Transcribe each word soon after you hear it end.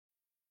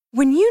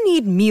When you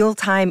need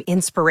mealtime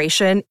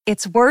inspiration,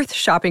 it's worth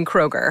shopping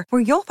Kroger,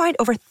 where you'll find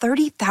over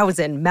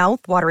 30,000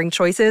 mouth-watering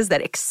choices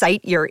that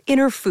excite your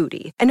inner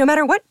foodie. And no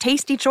matter what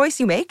tasty choice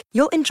you make,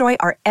 you'll enjoy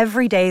our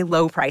everyday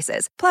low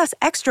prices, plus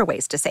extra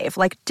ways to save,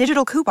 like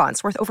digital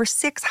coupons worth over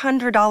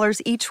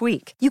 $600 each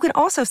week. You can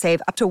also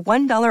save up to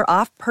 $1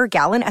 off per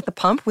gallon at the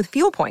pump with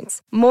fuel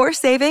points. More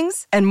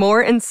savings and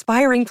more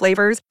inspiring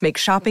flavors make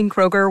shopping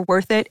Kroger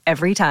worth it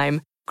every time.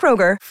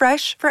 Kroger,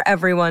 fresh for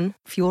everyone.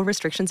 Fuel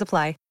restrictions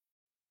apply.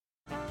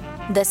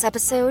 This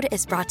episode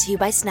is brought to you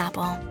by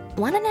Snapple.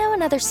 Want to know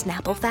another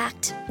Snapple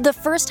fact? The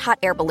first hot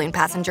air balloon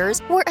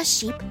passengers were a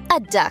sheep, a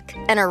duck,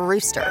 and a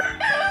rooster.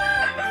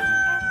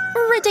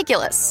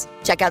 Ridiculous.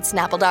 Check out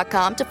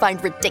Snapple.com to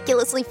find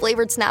ridiculously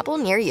flavored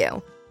Snapple near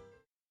you.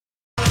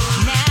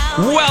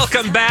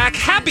 Welcome back.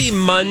 Happy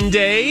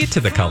Monday to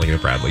the Colleen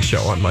and Bradley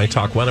Show on My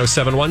Talk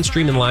 1071.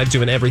 Streaming live,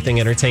 doing everything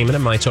entertainment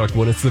at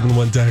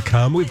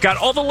MyTalk1071.com. We've got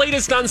all the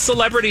latest on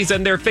celebrities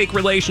and their fake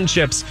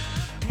relationships.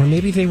 Or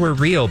maybe they were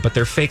real, but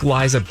they're fake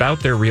lies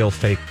about their real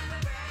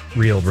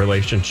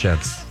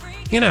relationships.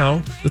 You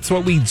know, that's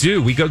what we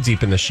do. We go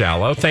deep in the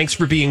shallow. Thanks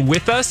for being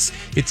with us.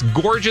 It's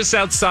gorgeous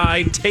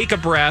outside. Take a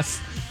breath.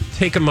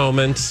 Take a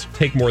moment.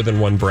 Take more than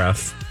one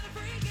breath.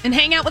 And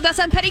hang out with us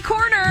on Petty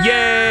Corner.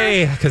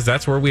 Yay! Because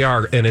that's where we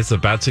are. And it's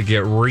about to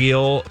get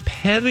real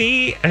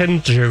petty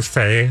and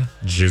juicy.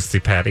 Juicy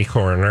Petty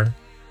Corner.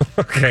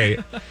 Okay.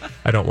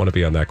 I don't want to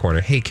be on that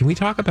corner. Hey, can we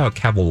talk about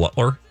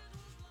Cavalier?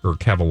 Or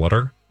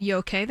Cavalier? You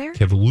okay there?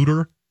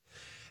 Cavalier?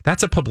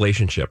 That's a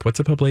publicationship. What's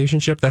a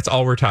publicationship? That's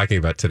all we're talking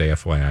about today,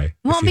 FYI.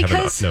 Well, if you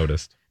because haven't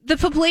noticed. The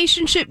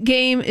publicationship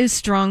game is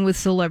strong with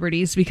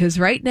celebrities because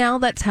right now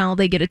that's how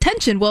they get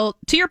attention. Well,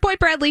 to your point,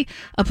 Bradley,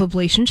 a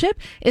publicationship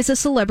is a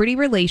celebrity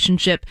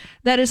relationship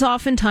that is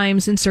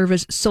oftentimes in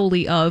service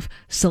solely of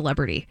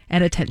celebrity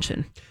and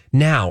attention.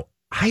 Now,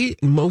 I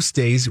most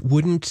days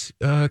wouldn't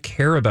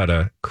care about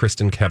a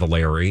Kristen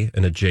Cavallari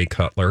and a Jay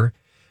Cutler,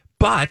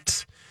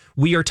 but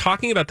we are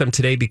talking about them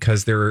today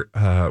because there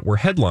were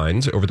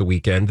headlines over the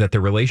weekend that their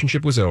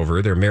relationship was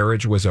over, their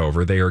marriage was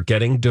over, they are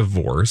getting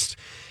divorced,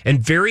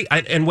 and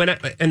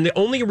the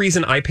only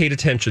reason I paid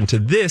attention to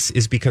this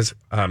is because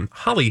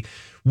Holly,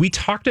 we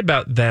talked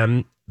about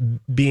them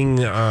being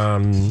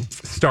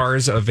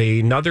stars of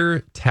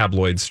another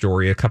tabloid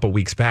story a couple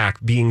weeks back,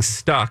 being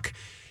stuck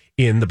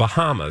in the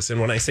Bahamas, and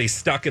when I say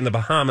stuck in the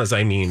Bahamas,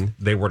 I mean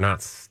they were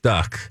not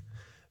stuck.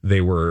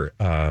 They were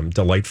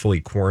delightfully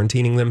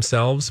quarantining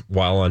themselves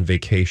while on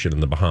vacation in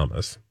the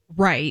Bahamas.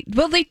 Right.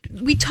 Well,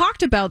 we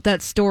talked about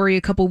that story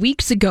a couple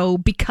weeks ago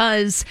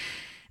because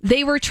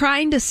they were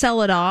trying to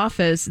sell it off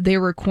as they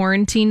were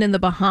quarantined in the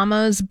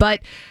Bahamas.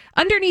 But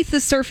underneath the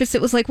surface,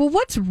 it was like, well,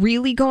 what's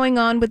really going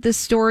on with this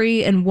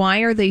story and why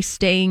are they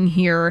staying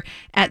here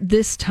at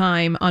this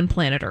time on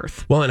planet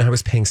Earth? Well, and I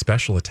was paying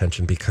special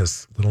attention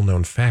because, little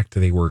known fact,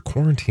 they were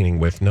quarantining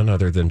with none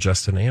other than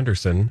Justin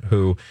Anderson,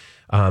 who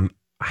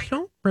I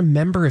don't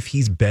remember if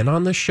he's been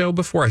on the show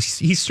before.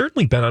 He's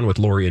certainly been on with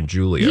Lori and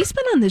Julia. He's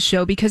been on this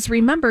show because,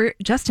 remember,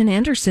 Justin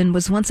Anderson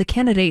was once a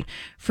candidate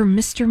for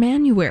Mr.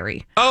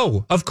 Manuary.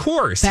 Oh, of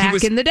course.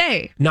 Back in the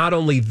day. Not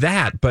only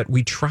that, but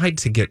we tried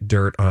to get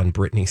dirt on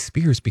Britney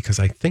Spears because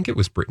I think it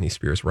was Britney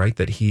Spears, right?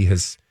 That he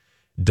has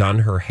done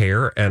her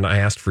hair. And I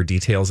asked for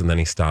details and then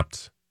he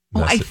stopped.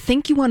 Oh, I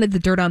think you wanted the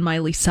dirt on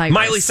Miley Cyrus.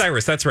 Miley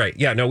Cyrus, that's right.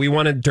 Yeah, no, we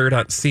wanted dirt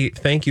on. See,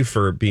 thank you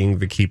for being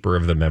the keeper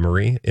of the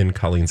memory in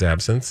Colleen's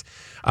absence,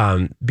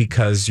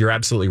 because you're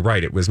absolutely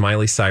right. It was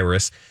Miley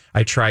Cyrus.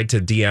 I tried to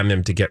DM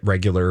him to get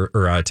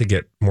to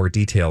get more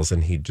details,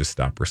 and he just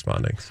stopped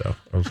responding. So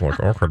I was like,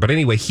 okay. But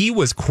anyway, he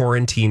was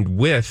quarantined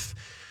with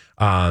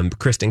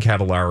Kristen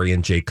Cavallari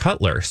and Jay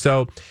Cutler.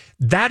 So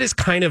that is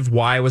kind of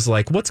why I was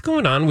like, what's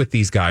going on with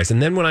these guys?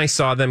 And then when I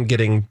saw them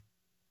getting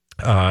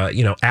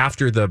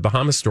after the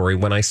Bahamas story,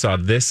 when I saw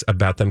this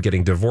about them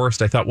getting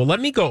divorced, I thought, well, let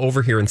me go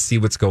over here and see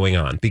what's going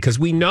on, because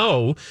we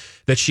know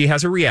that she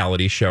has a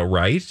reality show,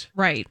 right?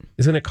 Right.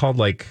 Isn't it called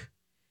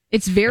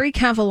It's very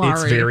Cavallari.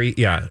 It's very,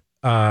 yeah.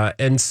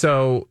 And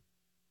so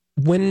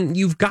when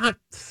you've got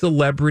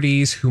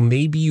celebrities who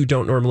maybe you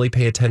don't normally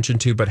pay attention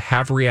to, but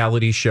have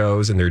reality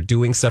shows and they're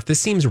doing stuff, this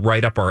seems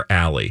right up our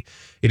alley.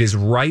 It is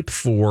ripe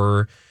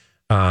for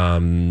a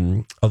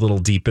little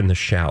deep in the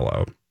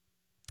shallow.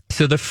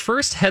 So the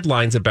first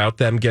headlines about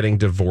them getting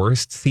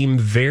divorced seem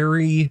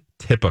very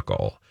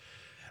typical.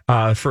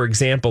 For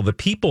example, the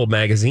People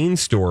magazine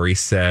story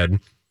said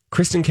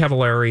Kristen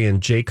Cavallari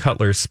and Jay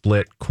Cutler's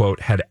split, quote,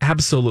 had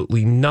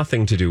absolutely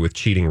nothing to do with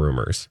cheating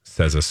rumors,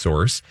 says a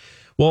source.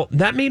 Well,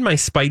 that made my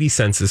spidey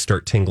senses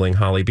start tingling,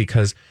 Holly,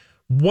 because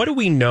what do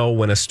we know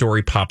when a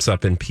story pops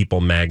up in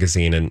People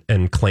magazine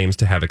and claims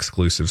to have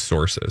exclusive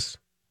sources?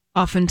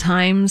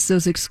 Oftentimes,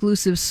 those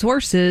exclusive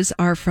sources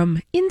are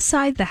from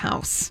inside the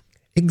house.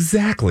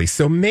 Exactly.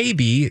 So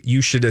maybe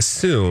you should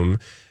assume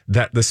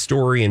that the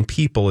story in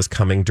People is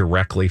coming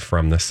directly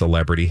from the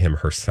celebrity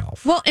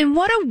herself. Well, and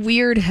what a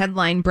weird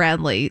headline,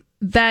 Bradley,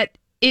 that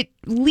it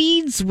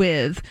leads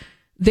with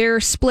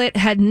their split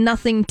had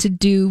nothing to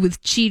do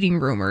with cheating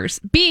rumors,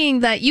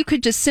 being that you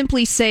could just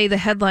simply say the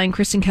headline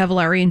Kristin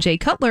Cavallari and Jay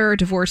Cutler are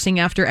divorcing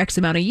after X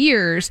amount of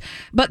years,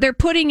 but they're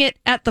putting it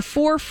at the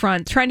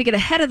forefront, trying to get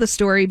ahead of the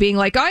story, being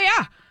like, oh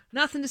yeah,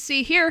 nothing to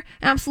see here,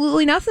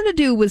 absolutely nothing to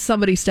do with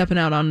somebody stepping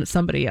out on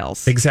somebody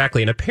else.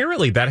 Exactly. And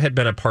apparently that had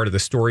been a part of the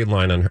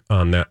storyline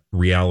on that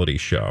reality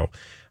show.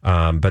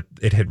 But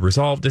it had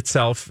resolved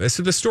itself.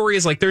 So the story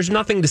is like, there's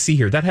nothing to see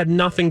here. That had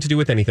nothing to do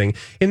with anything.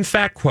 In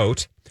fact,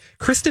 quote,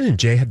 Kristin and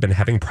Jay had been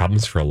having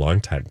problems for a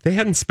long time. They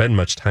hadn't spent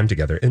much time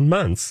together in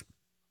months.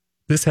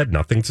 This had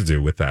nothing to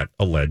do with that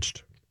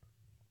alleged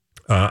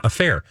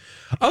affair.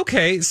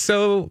 Okay,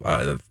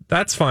 so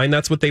that's fine.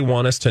 That's what they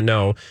want us to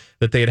know,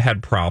 that they had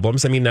had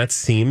problems. I mean, that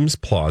seems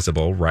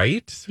plausible,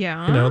 right?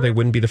 Yeah. You know, they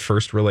wouldn't be the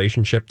first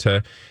relationship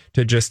to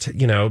just,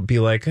 you know, be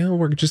like, oh,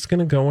 we're just going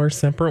to go our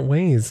separate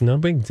ways. No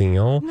big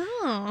deal.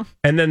 No.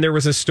 And then there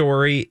was a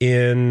story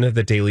in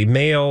the Daily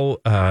Mail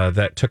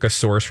that took a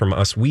source from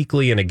Us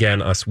Weekly. And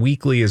again, Us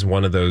Weekly is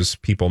one of those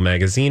People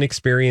magazine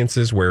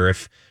experiences where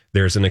if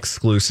there's an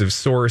exclusive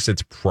source,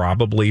 it's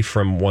probably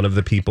from one of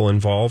the people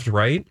involved,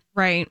 right?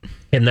 Right.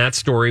 And that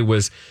story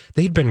was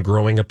they'd been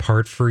growing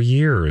apart for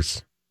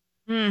years.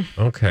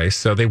 Okay,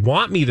 so they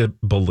want me to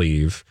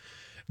believe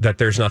that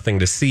there's nothing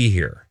to see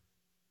here.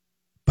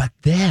 But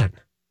then,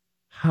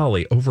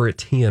 Holly, over at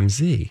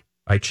TMZ,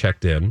 I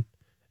checked in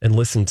and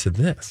listened to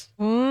this.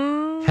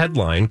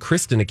 Headline,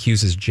 Kristin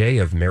accuses Jay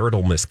of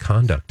marital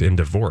misconduct in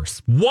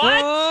divorce.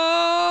 What?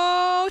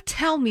 Oh,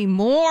 tell me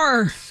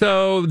more.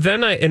 So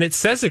then and it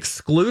says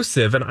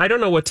exclusive, and I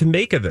don't know what to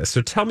make of this.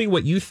 So tell me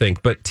what you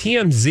think. But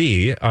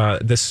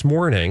TMZ this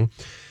morning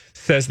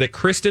says that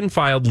Kristin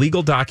filed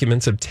legal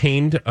documents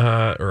obtained,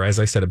 or as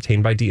I said,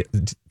 obtained by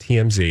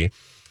TMZ,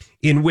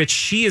 in which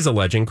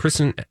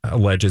Kristin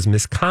alleges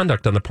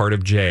misconduct on the part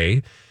of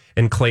Jay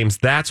and claims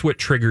that's what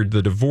triggered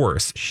the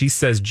divorce. She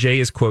says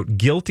Jay is, quote,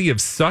 guilty of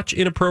such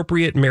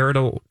inappropriate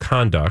marital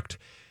conduct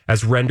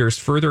as renders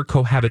further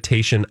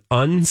cohabitation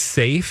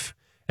unsafe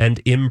and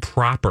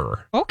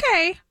improper.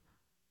 Okay.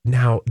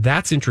 Now,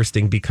 that's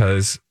interesting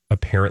because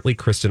apparently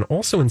Kristin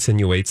also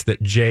insinuates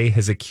that Jay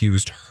has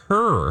accused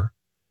her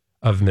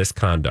of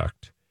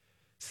misconduct,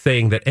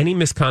 saying that any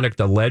misconduct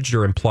alleged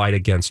or implied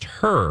against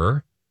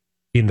her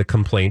in the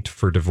complaint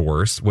for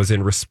divorce was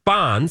in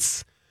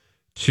response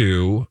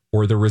to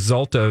or the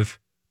result of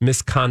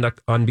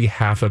misconduct on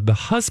behalf of the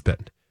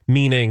husband,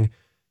 meaning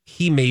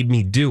he made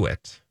me do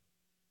it.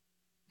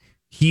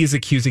 He is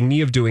accusing me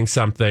of doing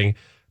something,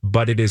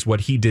 but it is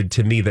what he did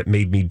to me that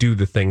made me do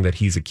the thing that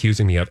he's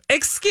accusing me of.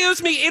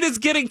 Excuse me, it is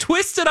getting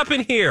twisted up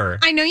in here.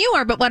 I know you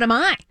are, but what am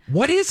I?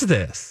 What is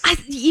this?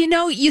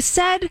 You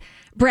said,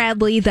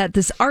 Bradley, that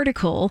this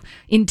article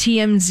in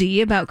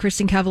TMZ about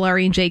Kristin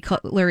Cavallari and Jay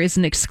Cutler is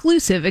an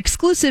exclusive.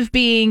 Exclusive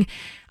being,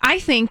 I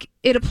think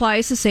it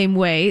applies the same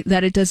way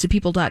that it does to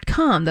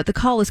People.com, that the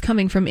call is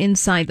coming from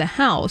inside the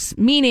house,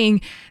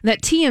 meaning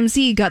that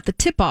TMZ got the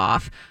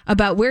tip-off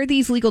about where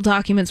these legal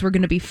documents were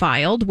going to be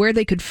filed, where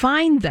they could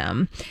find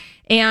them,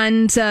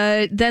 and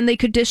then they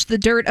could dish the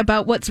dirt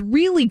about what's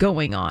really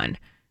going on.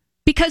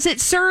 Because it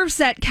serves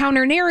that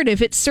counter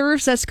narrative. It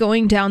serves us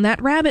going down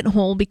that rabbit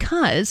hole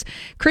because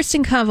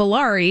Kristin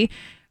Cavallari,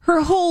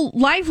 her whole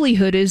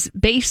livelihood is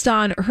based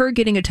on her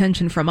getting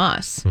attention from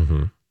us.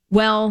 Mm-hmm.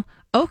 Well,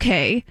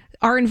 okay,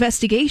 our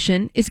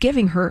investigation is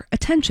giving her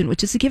attention,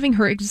 which is giving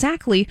her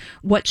exactly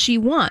what she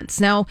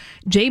wants. Now,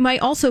 Jay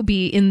might also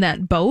be in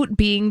that boat,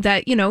 being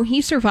that,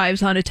 he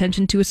survives on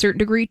attention to a certain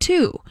degree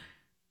too.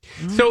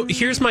 So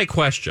here's my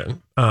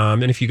question.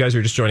 And if you guys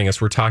are just joining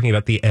us, we're talking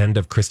about the end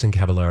of Kristin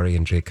Cavallari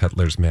and Jay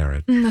Cutler's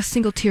marriage. A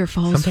single tear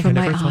falls from my eye. Something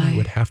I never thought I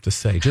would have to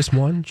say. Just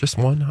one,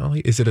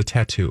 Holly? Is it a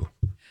tattoo?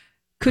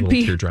 Could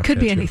be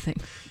anything.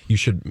 You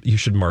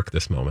should mark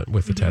this moment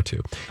with a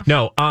tattoo.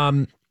 No,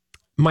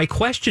 my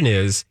question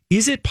is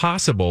it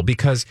possible?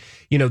 Because,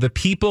 the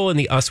people in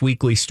the Us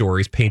Weekly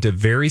stories paint a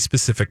very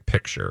specific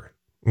picture.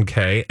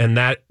 Okay. And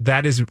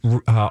that is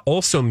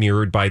also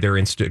mirrored by their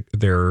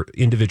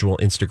individual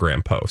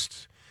Instagram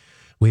posts.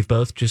 We've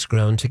both just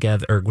grown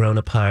together or grown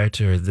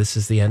apart, or this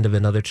is the end of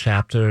another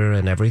chapter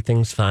and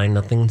everything's fine.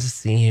 Nothing to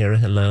see here.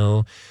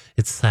 Hello.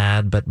 It's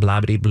sad, but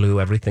blah, blah, blue.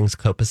 Everything's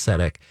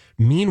copacetic.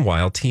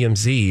 Meanwhile,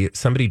 TMZ,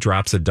 somebody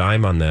drops a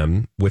dime on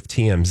them with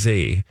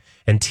TMZ,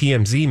 and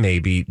TMZ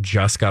maybe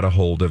just got a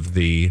hold of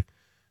the,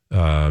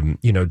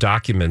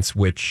 documents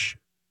which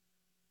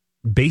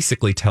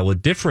basically tell a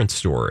different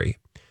story.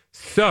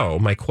 So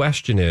my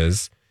question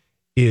is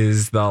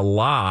the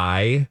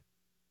lie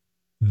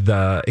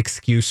the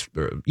excuse,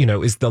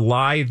 is the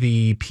lie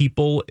the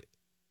people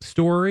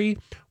story,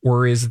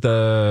 or is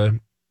the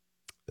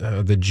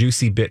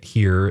juicy bit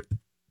here,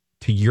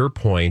 to your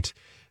point,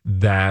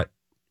 that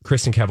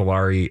Kristin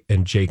Cavallari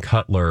and Jay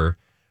Cutler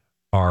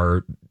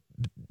are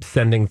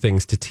sending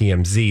things to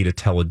TMZ to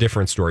tell a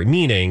different story?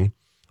 Meaning,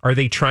 are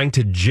they trying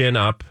to gin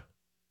up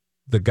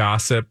the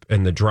gossip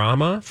and the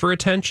drama for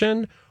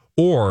attention?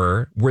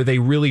 Or were they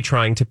really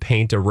trying to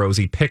paint a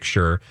rosy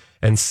picture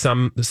and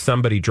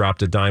somebody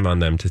dropped a dime on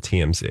them to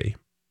TMZ?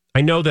 I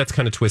know that's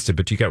kind of twisted,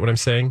 but do you get what I'm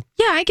saying?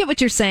 Yeah, I get what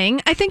you're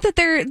saying. I think that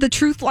the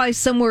truth lies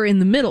somewhere in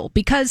the middle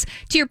because,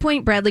 to your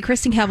point, Bradley,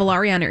 Kristen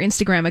Cavallari on her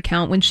Instagram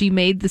account, when she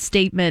made the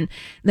statement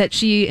that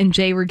she and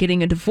Jay were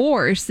getting a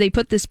divorce, they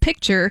put this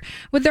picture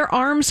with their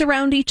arms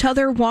around each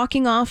other,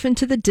 walking off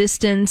into the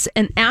distance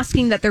and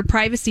asking that their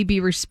privacy be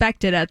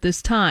respected at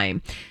this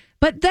time.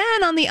 But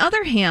then, on the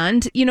other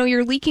hand,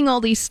 you're leaking all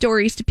these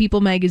stories to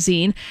People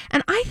magazine,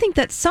 and I think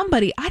that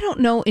somebody, I don't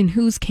know in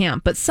whose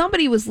camp, but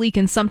somebody was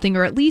leaking something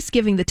or at least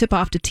giving the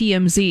tip-off to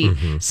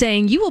TMZ,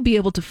 saying you will be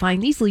able to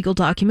find these legal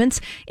documents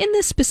in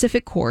this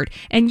specific court,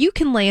 and you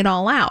can lay it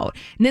all out.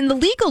 And in the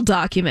legal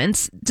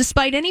documents,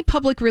 despite any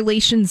public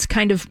relations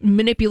kind of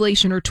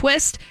manipulation or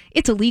twist,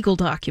 it's a legal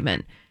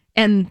document.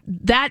 And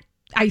that,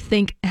 I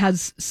think,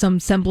 has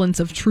some semblance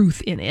of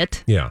truth in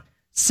it. Yeah.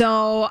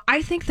 So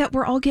I think that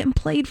we're all getting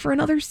played for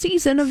another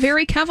season of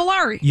Very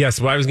Cavallari.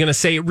 Yes, well, I was going to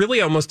say, it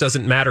really almost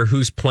doesn't matter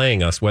who's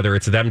playing us, whether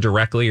it's them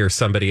directly or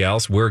somebody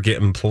else. We're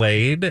getting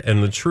played.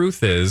 And the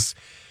truth is,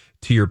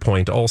 to your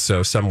point,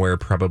 also somewhere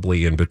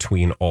probably in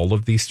between all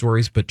of these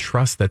stories. But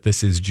trust that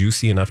this is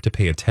juicy enough to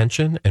pay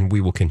attention, and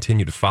we will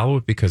continue to follow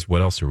it because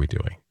what else are we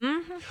doing?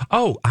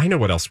 Oh, I know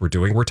what else we're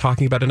doing. We're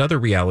talking about another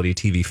reality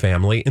TV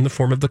family in the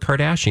form of the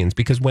Kardashians,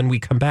 because when we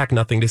come back,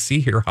 nothing to see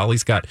here.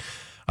 Holly's got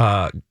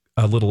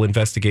a little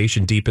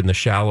investigation deep in the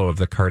shallow of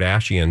the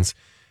Kardashians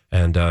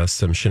and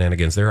some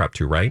shenanigans they're up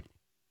to, right?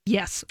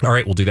 Yes. All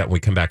right, we'll do that when we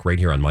come back right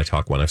here on My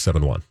Talk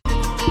 1071.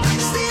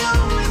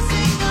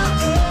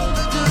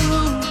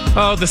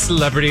 Oh, the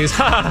celebrities.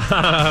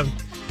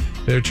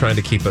 They're trying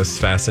to keep us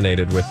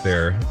fascinated with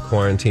their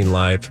quarantine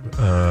life.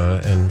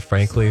 And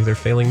frankly, they're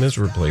failing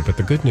miserably. But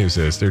the good news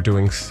is they're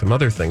doing some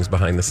other things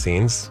behind the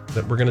scenes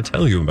that we're going to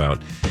tell you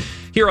about.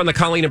 Here on the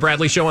Colleen and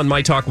Bradley Show on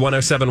My Talk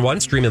 1071,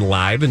 streaming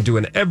live and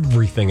doing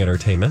everything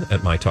entertainment at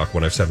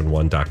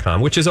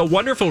MyTalk1071.com, which is a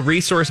wonderful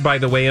resource, by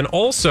the way. And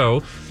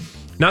also,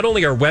 not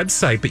only our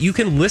website, but you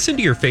can listen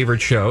to your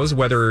favorite shows,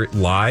 whether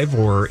live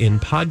or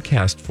in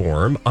podcast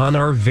form, on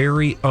our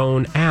very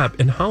own app.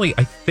 And Holly,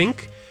 I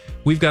think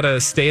we've got a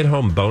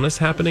stay-at-home bonus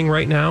happening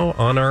right now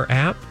on our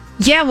app.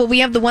 Yeah, well, we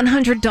have the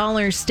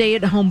 $100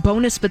 stay-at-home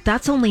bonus, but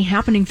that's only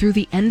happening through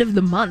the end of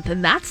the month,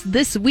 and that's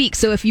this week.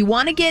 So if you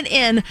want to get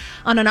in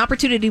on an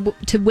opportunity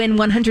to win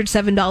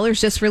 $107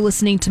 just for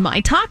listening to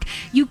My Talk,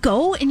 you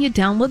go and you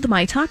download the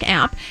My Talk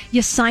app,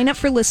 you sign up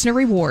for listener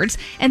rewards,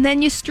 and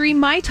then you stream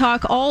My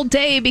Talk all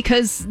day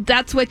because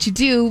that's what you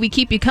do. We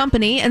keep you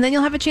company, and then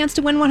you'll have a chance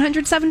to win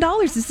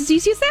 $107. It's as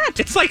easy as that.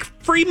 It's like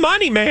free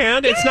money,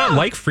 man. Yeah. It's not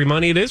like free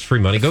money. It is free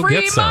money. Go free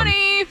get some.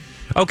 Money.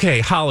 Okay,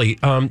 Holly,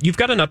 you've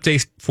got an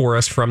update for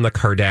us from the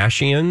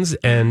Kardashians,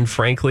 and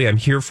frankly, I'm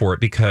here for it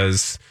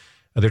because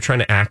they're trying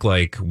to act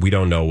like we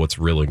don't know what's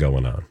really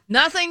going on.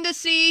 Nothing to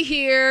see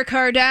here.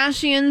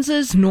 Kardashians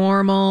is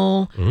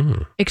normal,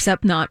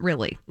 except not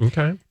really.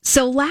 Okay.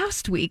 So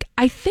last week,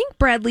 I think,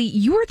 Bradley,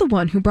 you were the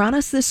one who brought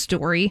us this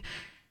story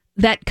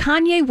that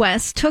Kanye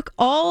West took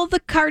all the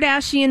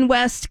Kardashian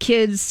West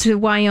kids to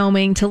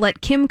Wyoming to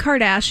let Kim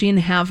Kardashian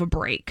have a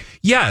break.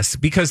 Yes,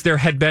 because there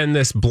had been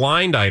this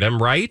blind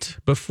item, right,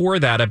 before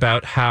that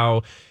about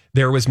how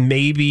there was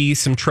maybe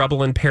some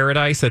trouble in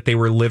paradise, that they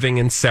were living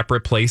in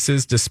separate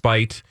places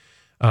despite,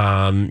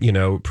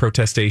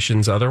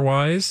 protestations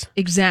otherwise.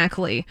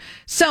 Exactly.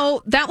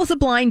 So that was a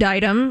blind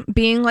item,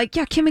 being like,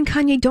 yeah, Kim and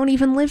Kanye don't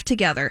even live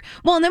together.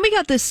 Well, and then we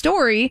got this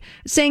story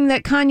saying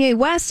that Kanye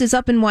West is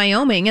up in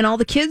Wyoming and all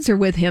the kids are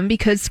with him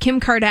because Kim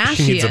Kardashian...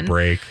 She needs a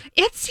break.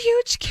 It's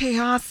huge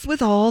chaos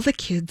with all the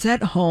kids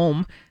at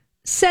home.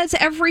 Says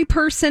every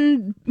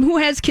person who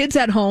has kids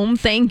at home,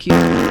 thank you.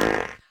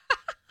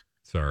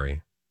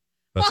 Sorry.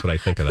 That's what I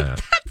think of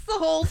that. That's the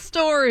whole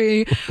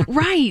story.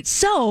 Right.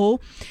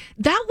 So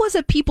that was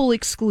a People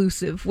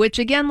exclusive, which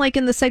again, like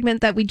in the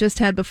segment that we just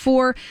had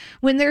before,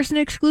 when there's an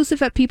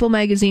exclusive at People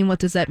magazine, what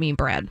does that mean,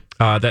 Brad?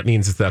 That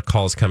means the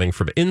call's coming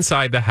from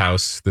inside the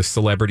house. The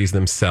celebrities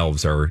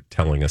themselves are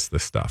telling us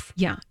this stuff.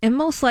 Yeah. And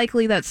most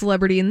likely that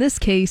celebrity in this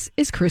case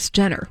is Kris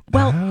Jenner.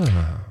 Well,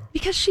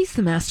 because she's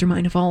the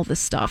mastermind of all this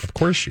stuff. Of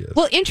course she is.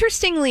 Well,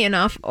 interestingly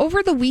enough,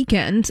 over the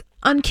weekend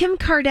on Kim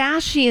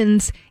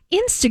Kardashian's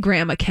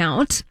Instagram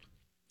account,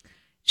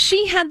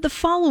 she had the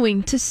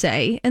following to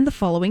say and the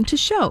following to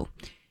show.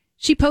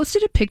 She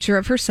posted a picture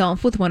of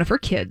herself with one of her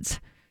kids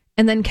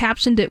and then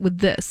captioned it with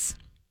this: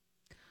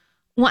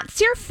 "What's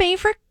your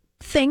favorite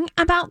thing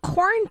about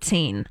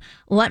quarantine?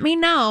 Let me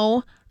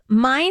know.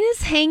 Mine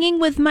is hanging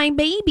with my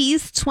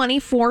babies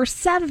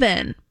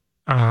 24/7.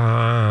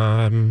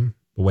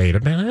 Wait a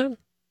minute.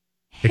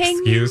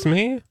 Excuse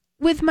me?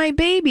 With my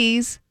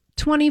babies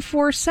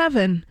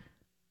 24/7.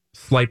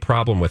 Slight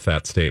problem with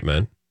that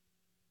statement.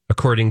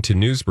 According to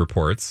news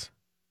reports,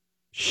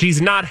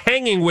 she's not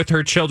hanging with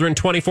her children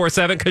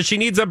 24/7 because she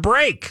needs a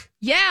break.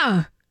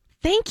 Yeah.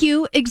 Thank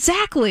you.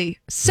 Exactly.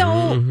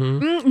 So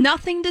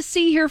nothing to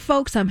see here,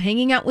 folks. I'm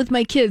hanging out with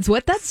my kids.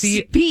 What that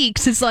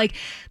speaks is like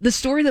the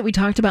story that we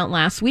talked about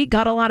last week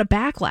got a lot of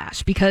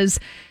backlash because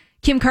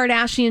Kim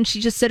Kardashian, she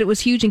just said it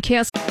was huge in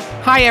chaos.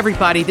 Hi,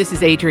 everybody. This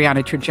is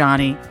Adriana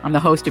Trajani. I'm the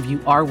host of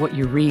You Are What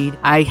You Read.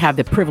 I have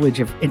the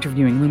privilege of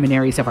interviewing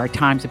luminaries of our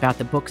times about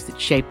the books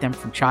that shaped them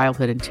from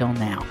childhood until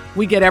now.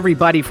 We get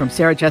everybody from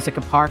Sarah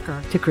Jessica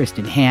Parker to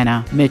Kristen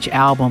Hanna, Mitch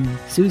Albom,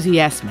 Susie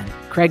Essman,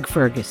 Craig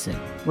Ferguson,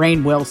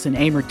 Rainn Wilson,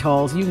 Amor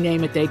Tolls, you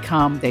name it, they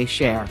come, they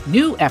share.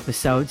 New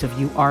episodes of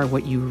You Are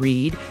What You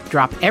Read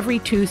drop every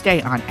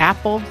Tuesday on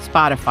Apple,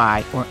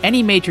 Spotify, or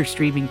any major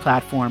streaming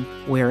platform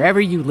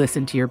wherever you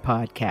listen to your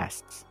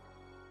podcasts.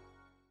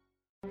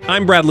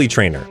 I'm Bradley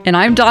Trainer. And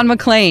I'm Don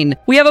McClain.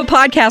 We have a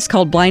podcast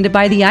called Blinded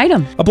by the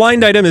Item. A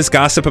blind item is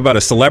gossip about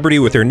a celebrity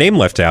with their name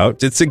left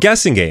out. It's a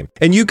guessing game,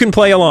 and you can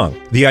play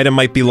along. The item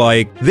might be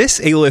like,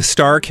 this A-list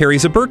star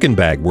carries a Birkin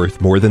bag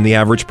worth more than the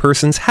average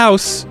person's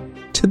house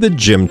to the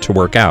gym to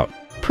work out.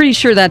 Pretty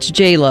sure that's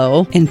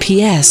J-Lo. And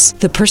P.S.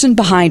 the person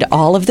behind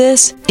all of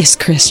this is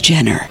Kris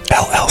Jenner,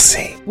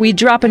 LLC. We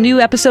drop a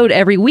new episode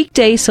every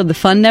weekday so the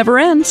fun never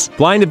ends.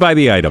 Blinded by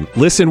the Item.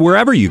 Listen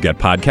wherever you get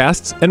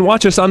podcasts and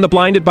watch us on the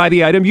Blinded by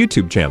the Item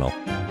YouTube channel.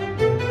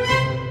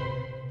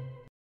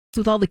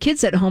 With all the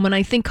kids at home, and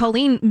I think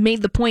Colleen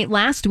made the point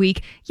last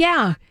week,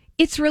 yeah,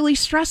 it's really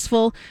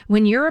stressful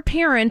when you're a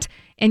parent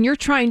and you're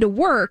trying to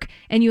work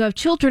and you have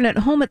children at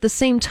home at the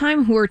same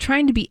time who are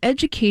trying to be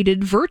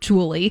educated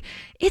virtually.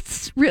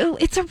 It's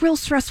a real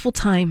stressful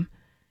time.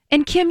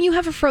 And Kim, you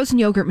have a frozen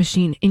yogurt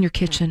machine in your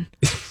kitchen.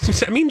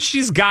 I mean,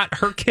 she's got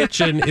her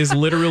kitchen is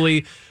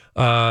literally,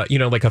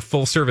 like a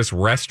full service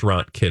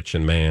restaurant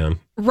kitchen, man.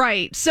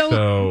 Right.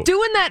 So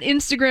doing that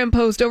Instagram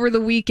post over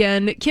the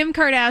weekend, Kim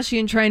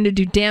Kardashian trying to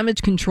do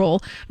damage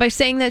control by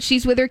saying that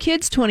she's with her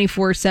kids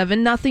 24/7.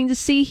 Nothing to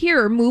see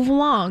here. Move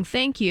along.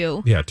 Thank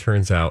you. Yeah,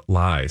 turns out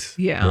lies.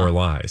 Yeah. More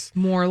lies.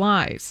 More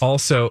lies.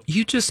 Also,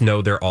 you just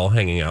know they're all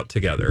hanging out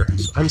together.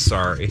 I'm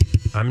sorry.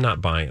 I'm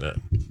not buying it.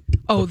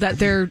 Oh, that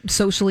they're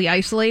socially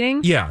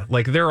isolating? Yeah,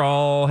 like they're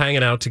all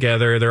hanging out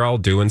together. They're all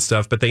doing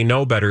stuff, but they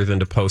know better than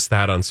to post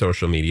that on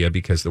social media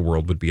because the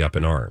world would be up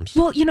in arms.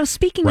 Well,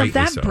 speaking of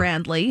that, so.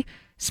 Bradley,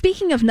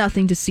 speaking of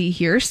nothing to see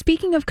here,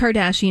 speaking of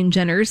Kardashian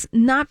Jenners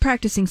not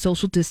practicing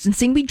social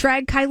distancing, we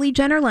dragged Kylie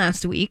Jenner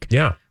last week.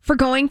 Yeah. For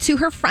going to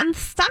her friend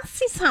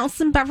Stassi's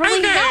house in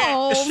Beverly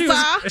Hills.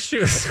 She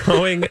was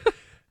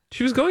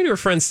going to her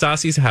friend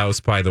Stassi's house,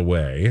 by the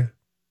way.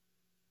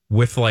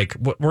 With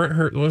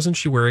wasn't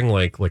she wearing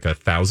like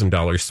 $1,000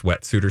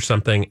 sweatsuit or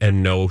something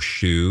and no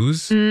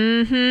shoes?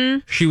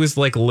 Mm-hmm. She was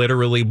like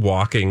literally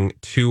walking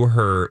to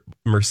her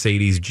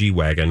Mercedes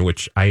G-Wagon,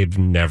 which I have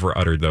never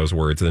uttered those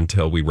words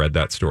until we read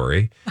that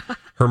story.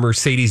 Her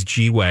Mercedes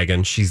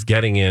G-Wagon, she's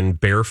getting in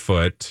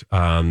barefoot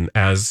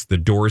as the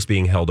door's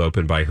being held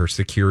open by her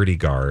security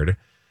guard.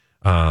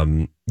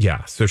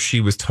 So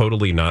she was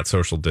totally not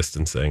social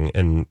distancing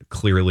and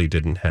clearly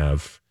didn't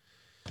have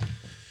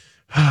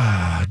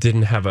a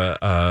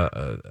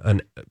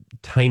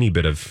tiny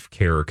bit of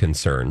care or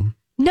concern.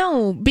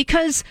 No,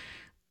 because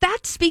that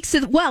speaks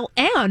to,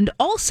 and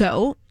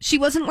also she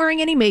wasn't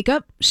wearing any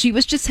makeup. She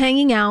was just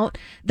hanging out.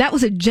 That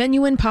was a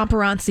genuine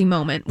paparazzi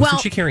moment.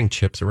 Wasn't she carrying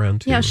chips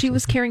around too? Yeah, she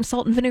was carrying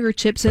salt and vinegar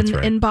chips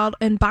and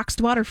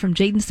boxed water from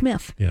Jaden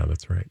Smith. Yeah,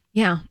 that's right.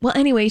 Yeah. Well,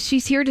 anyway,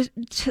 she's here to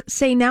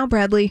say now,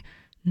 Bradley,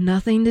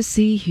 nothing to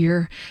see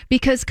here,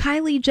 because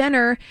Kylie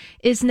Jenner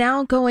is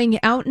now going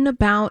out and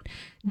about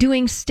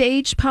doing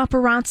staged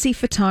paparazzi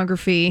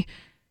photography,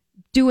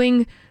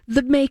 doing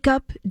the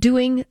makeup,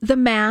 doing the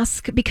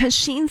mask, because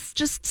she's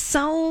just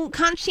so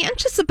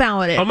conscientious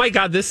about it. Oh my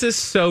God, this is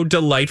so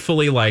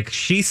delightfully like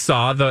she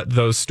saw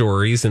those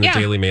stories in the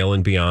Daily Mail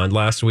and Beyond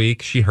last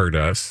week. She heard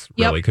us,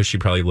 really, because she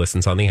probably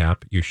listens on the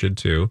app. You should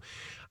too.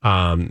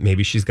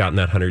 Maybe she's gotten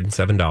that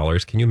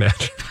 $107. Can you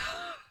imagine?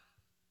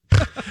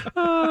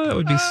 That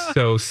would be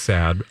so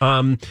sad.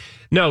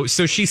 No,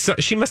 so she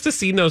must have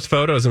seen those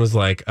photos and was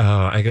like,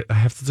 I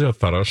have to do a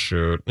photo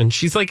shoot. And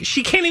she's like,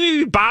 she can't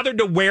even be bothered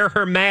to wear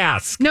her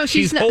mask. No,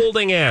 she's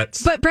holding it.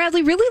 But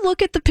Bradley, really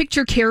look at the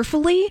picture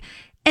carefully.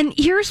 And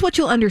here's what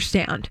you'll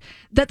understand,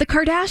 that the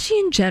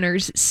Kardashian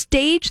Jenners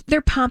staged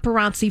their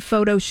paparazzi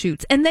photo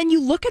shoots. And then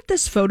you look at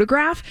this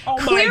photograph. Oh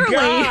my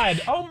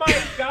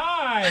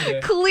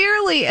God.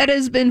 Clearly it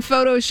has been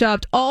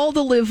photoshopped all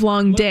the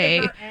livelong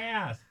day. Look at her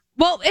ass.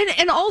 Well,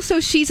 and also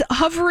she's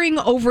hovering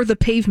over the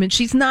pavement.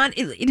 She's not,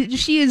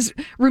 she is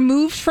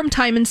removed from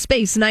time and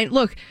space. And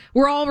look,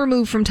 we're all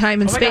removed from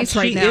time and space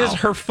right now.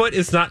 Her foot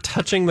is not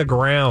touching the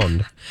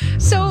ground.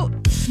 So,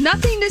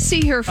 nothing to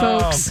see here,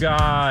 folks. Oh,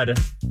 God.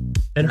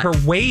 And her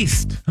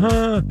waist.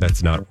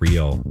 That's not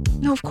real.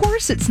 No, of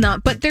course it's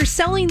not. But they're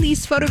selling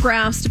these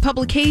photographs to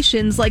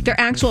publications like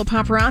they're actual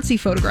paparazzi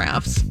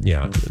photographs.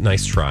 Yeah,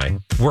 nice try.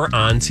 We're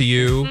on to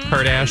you,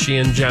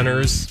 Kardashian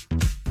Jenners.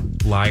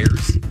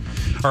 Liars.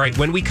 All right,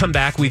 when we come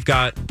back, we've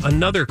got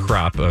another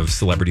crop of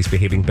celebrities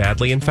behaving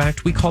badly. In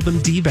fact, we call them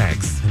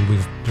D-bags. And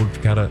we've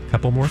got a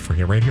couple more for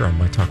you right here on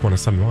My Talk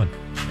 1071.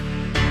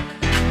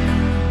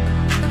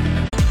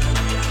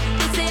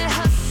 They say I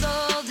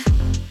hustled,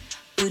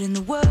 put in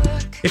the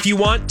work. If you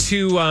want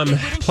to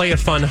play a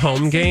fun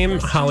home game,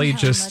 Holly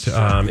just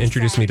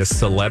introduced me to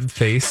Celeb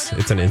Face.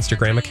 It's an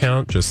Instagram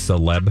account, just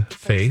Celeb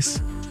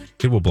Face.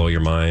 It will blow your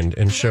mind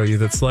and show you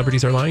that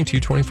celebrities are lying to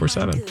you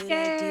 24/7.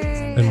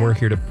 And we're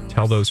here to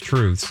tell those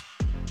truths.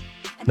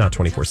 Not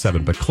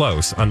 24/7, but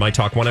close on My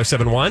Talk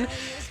 1071.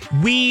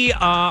 We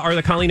are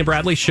the Colleen and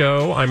Bradley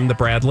Show. I'm the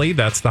Bradley.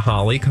 That's the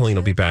Holly. Colleen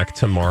will be back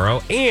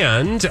tomorrow.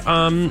 And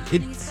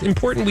it's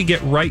important we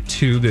get right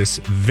to this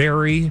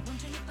very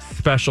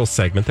special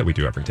segment that we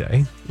do every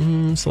day.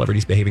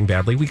 Celebrities behaving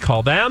badly. We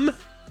call them...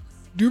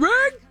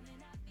 Douchebag.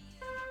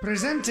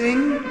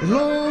 Presenting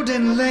Lord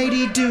and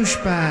Lady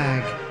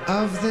Douchebag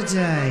of the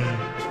Day.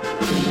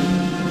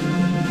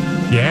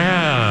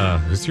 Yeah.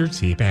 Who's your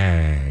tea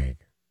bag?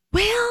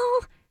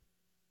 Well,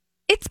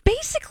 it's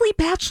basically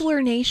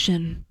Bachelor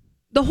Nation.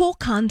 The whole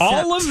concept.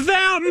 All of them?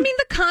 I mean,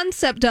 the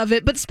concept of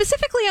it, but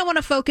specifically I want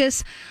to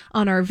focus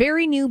on our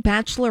very new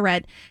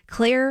Bachelorette,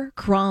 Claire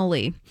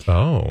Crawley.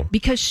 Oh.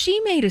 Because she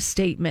made a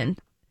statement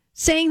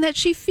saying that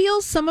she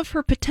feels some of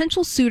her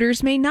potential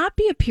suitors may not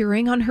be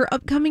appearing on her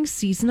upcoming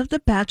season of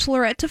The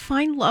Bachelorette to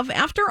find love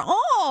after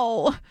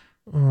all.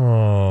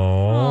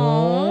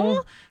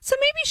 Oh. So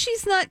maybe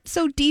she's not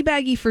so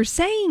D-baggy for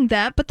saying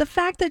that, but the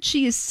fact that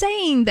she is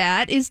saying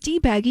that is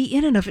D-baggy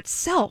in and of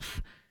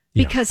itself.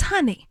 Because,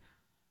 honey,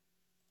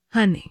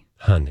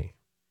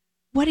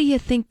 what do you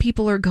think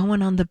people are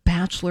going on The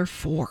Bachelor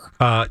for?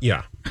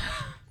 Yeah,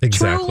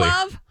 exactly. True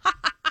love?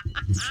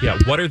 Yeah,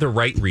 what are the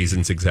right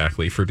reasons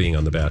exactly for being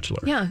on The Bachelor?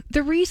 Yeah,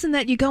 the reason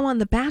that you go on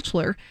The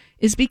Bachelor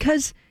is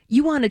because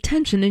you want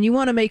attention and you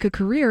want to make a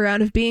career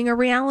out of being a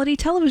reality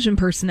television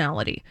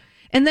personality.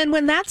 And then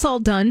when that's all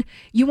done,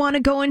 you want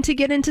to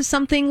get into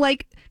something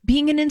like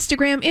being an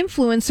Instagram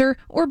influencer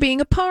or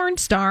being a porn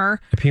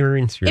star.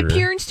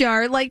 Appearance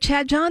star like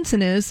Chad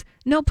Johnson is.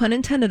 No pun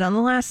intended on the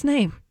last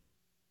name.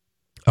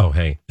 Oh,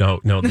 hey. No,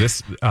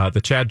 this,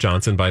 the Chad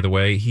Johnson, by the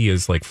way, he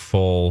is like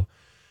full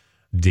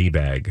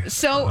D-bag.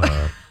 So...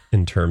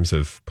 in terms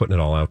of putting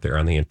it all out there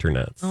on the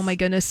internet. Oh, my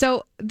goodness.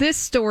 So this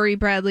story,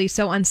 Bradley,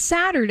 so on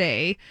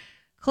Saturday,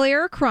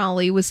 Claire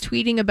Crawley was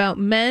tweeting about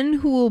men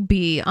who will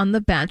be on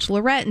The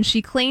Bachelorette, and she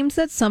claims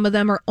that some of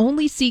them are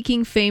only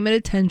seeking fame and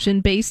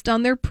attention based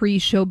on their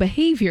pre-show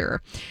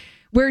behavior.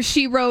 Where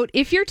she wrote,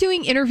 if you're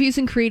doing interviews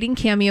and creating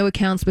Cameo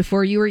accounts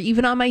before you are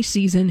even on my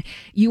season,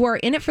 you are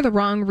in it for the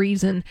wrong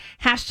reason.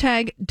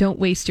 # don't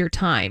waste your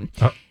time.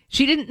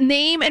 She didn't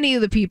name any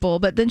of the people,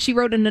 but then she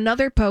wrote in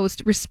another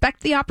post,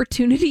 respect the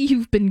opportunity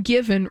you've been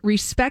given,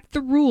 respect the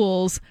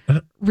rules,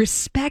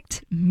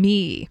 respect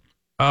me.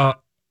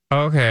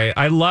 Okay.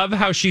 I love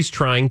how she's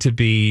trying to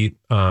be,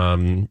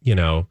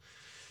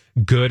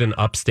 good and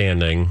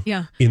upstanding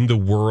in the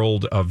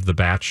world of The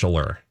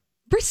Bachelor.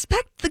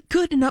 Respect the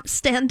good and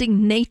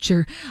upstanding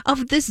nature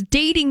of this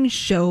dating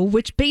show,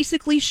 which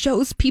basically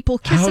shows people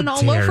kissing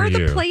all over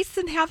the place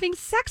and having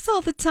sex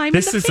all the time.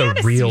 This is a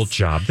real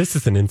job. This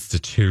is an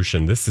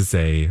institution. This is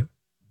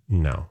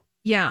no.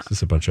 Yeah. This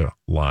is a bunch of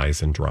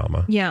lies and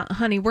drama. Yeah,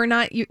 honey, we're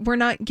not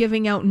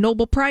giving out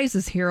Nobel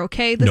Prizes here,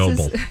 okay?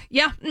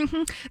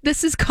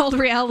 This is called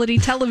reality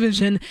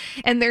television,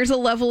 and there's a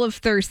level of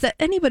thirst that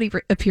anybody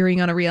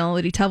appearing on a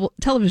reality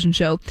television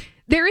show,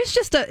 there is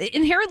just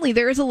inherently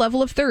there is a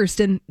level of thirst,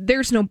 and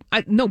there's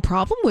no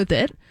problem with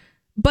it.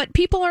 But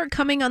people aren't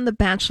coming on The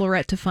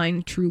Bachelorette to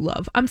find true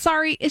love. I'm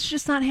sorry, it's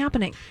just not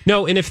happening.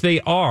 No, and if they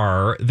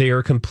are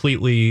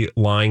completely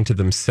lying to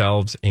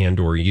themselves and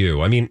or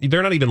you. I mean,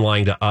 they're not even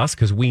lying to us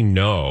because we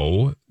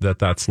know that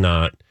that's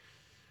not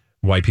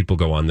why people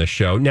go on this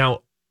show.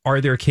 Now, are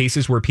there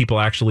cases where people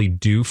actually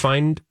do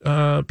find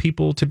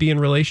people to be in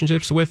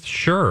relationships with?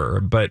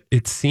 Sure, but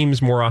it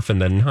seems more often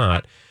than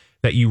not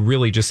that you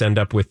really just end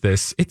up with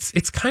this. It's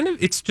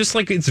just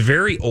like it's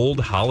very old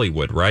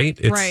Hollywood, right?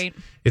 Right.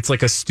 It's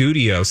like a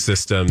studio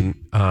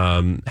system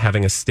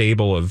having a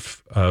stable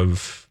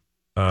of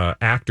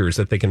actors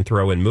that they can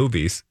throw in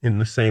movies in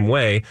the same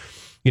way.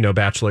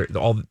 Bachelor,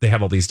 they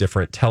have all these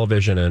different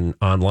television and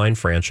online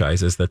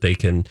franchises that they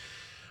can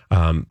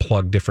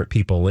plug different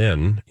people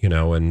in,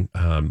 and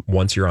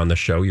once you're on the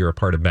show, you're a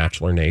part of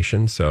Bachelor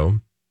Nation. So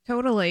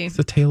totally. It's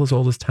a tale as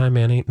old as time,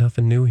 man. Ain't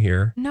nothing new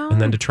here. No.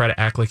 And then to try to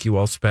act like you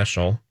all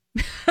special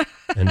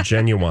and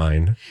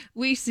genuine.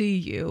 We see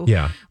you.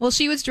 Yeah. Well,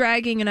 she was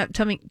dragging an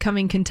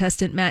upcoming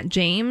contestant, Matt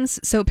James.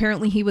 So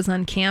apparently he was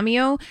on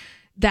Cameo.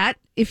 That,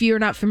 if you're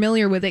not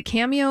familiar with it,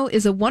 Cameo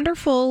is a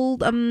wonderful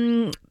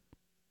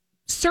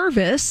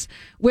service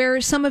where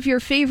some of your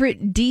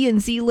favorite D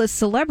and Z list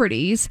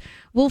celebrities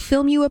will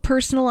film you a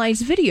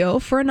personalized video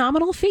for a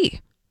nominal fee.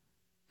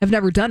 I've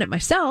never done it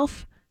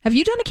myself. Have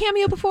you done a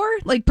Cameo before?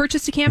 Like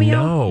purchased a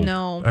Cameo?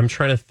 No. I'm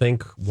trying to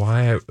think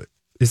why.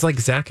 Is like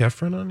Zac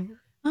Efron on here?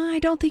 I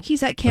don't think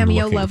he's at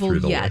Cameo level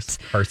yet.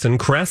 List. Carson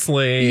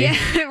Kressley.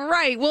 Yeah,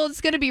 right. Well,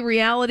 it's going to be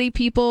reality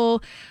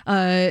people,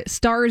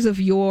 stars of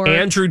yore.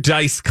 Andrew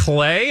Dice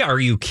Clay. Are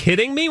you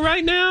kidding me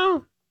right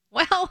now?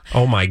 Well.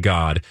 Oh, my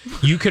God.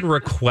 You can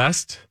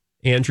request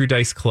Andrew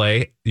Dice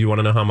Clay. You want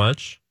to know how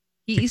much?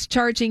 He's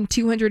charging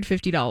 $250.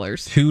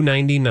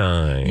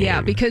 $299.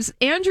 Yeah, because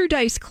Andrew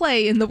Dice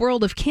Clay in the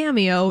world of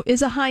Cameo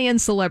is a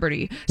high-end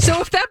celebrity.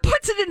 So if that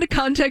puts it into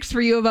context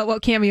for you about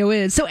what Cameo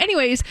is. So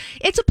anyways,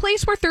 it's a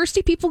place where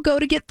thirsty people go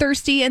to get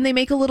thirsty and they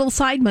make a little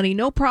side money.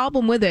 No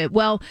problem with it.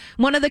 Well,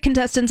 one of the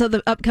contestants of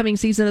the upcoming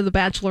season of The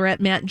Bachelorette,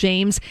 Matt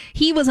James,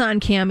 he was on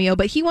Cameo,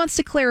 but he wants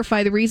to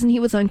clarify the reason he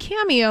was on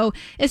Cameo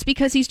is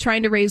because he's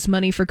trying to raise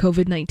money for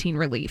COVID-19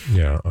 relief.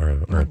 Yeah,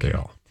 aren't they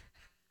all?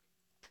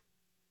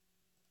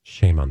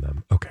 Shame on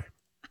them. Okay.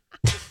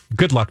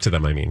 Good luck to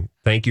them, I mean.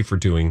 Thank you for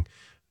doing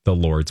the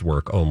Lord's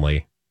work,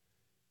 only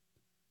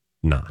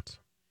not.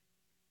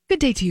 Good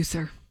day to you,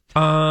 sir.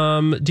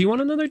 Do you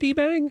want another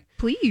D-bag?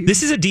 Please.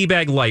 This is a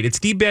D-bag light. It's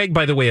D-bag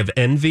by the way of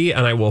envy,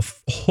 and I will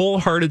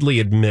wholeheartedly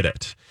admit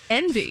it.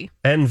 Envy.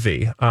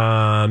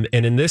 And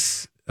in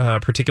this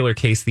particular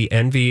case, the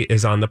envy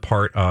is on the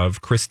part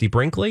of Christy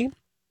Brinkley.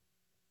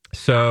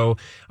 So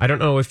I don't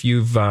know if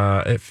you've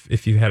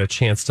if you had a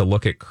chance to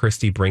look at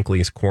Christy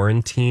Brinkley's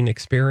quarantine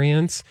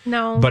experience.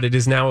 No. But it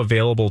is now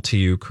available to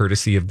you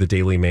courtesy of the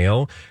Daily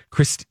Mail.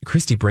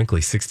 Christy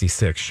Brinkley,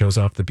 66, shows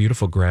off the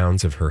beautiful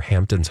grounds of her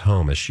Hamptons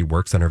home as she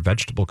works on her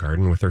vegetable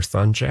garden with her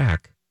son,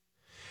 Jack.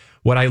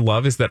 What I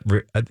love is that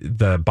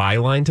the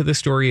byline to the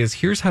story is,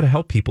 here's how to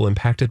help people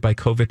impacted by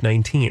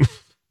COVID-19.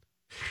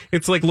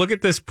 It's like, look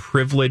at this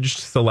privileged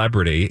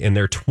celebrity in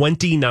their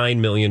 $29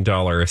 million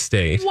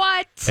estate.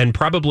 What? And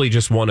probably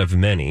just one of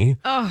many.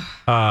 Oh.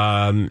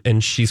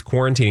 And she's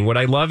quarantining. What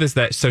I love is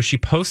that, so she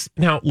posts,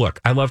 now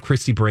look, I love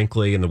Christy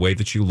Brinkley and the way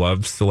that you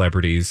love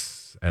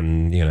celebrities.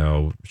 And, you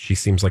know, she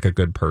seems like a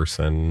good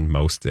person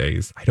most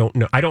days. I don't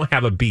know. I don't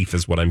have a beef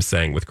is what I'm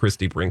saying with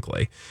Christy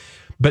Brinkley.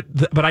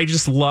 But I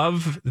just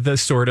love the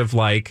sort of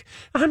like,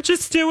 I'm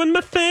just doing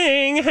my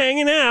thing,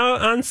 hanging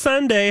out on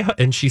Sunday.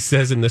 And she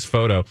says in this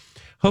photo,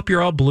 hope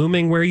you're all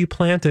blooming where you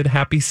planted.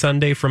 Happy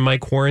Sunday from my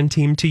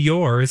quarantine to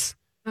yours.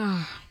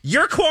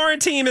 Your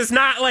quarantine is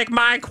not like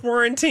my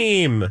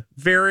quarantine.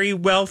 Very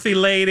wealthy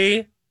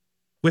lady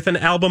with an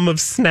album of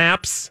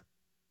snaps.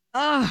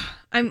 I'm,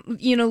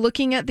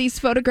 looking at these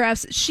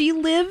photographs. She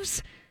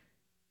lives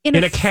in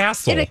a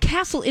castle. In a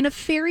castle, in a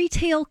fairy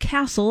tale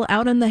castle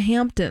out in the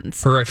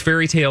Hamptons. Or a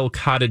fairy tale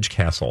cottage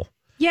castle.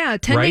 Yeah,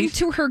 tending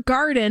to her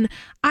garden.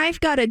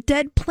 I've got a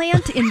dead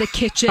plant in the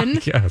kitchen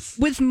yes.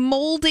 with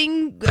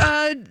molding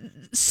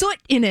soot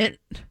in it.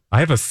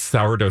 I have a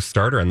sourdough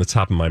starter on the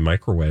top of my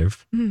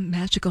microwave.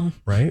 Magical.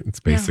 Right?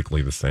 It's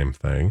basically the same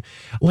thing.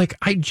 Like,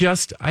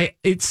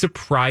 it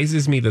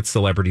surprises me that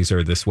celebrities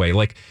are this way.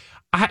 Like,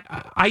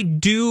 I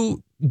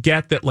do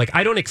get that, like,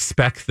 I don't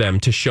expect them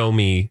to show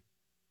me,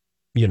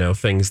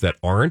 things that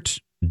aren't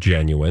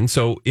genuine.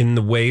 So in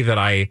the way that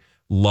I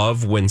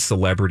love when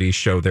celebrities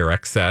show their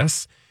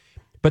excess,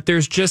 but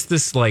there's just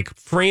this like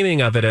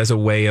framing of it as a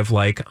way of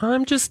like,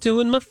 I'm just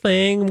doing my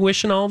thing,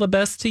 wishing all the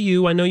best to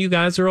you. I know you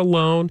guys are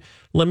alone.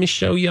 Let me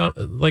show you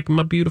like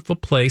my beautiful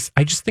place.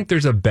 I just think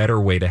there's a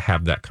better way to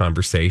have that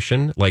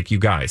conversation. Like, you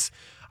guys,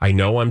 I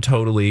know I'm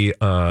totally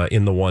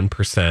in the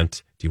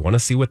 1%. Do you want to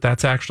see what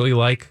that's actually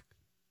like?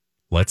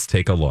 Let's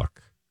take a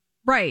look.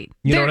 Right.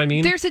 You know what I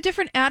mean? There's a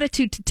different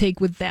attitude to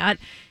take with that.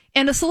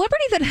 And a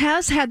celebrity that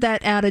has had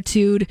that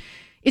attitude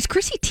is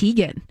Chrissy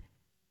Teigen.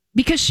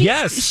 Because she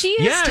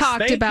has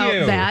talked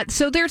about that.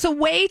 So there's a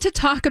way to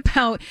talk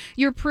about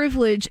your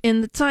privilege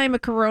in the time of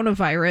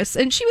coronavirus.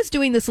 And she was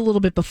doing this a little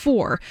bit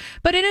before.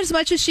 But in as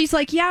much as she's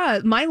like, yeah,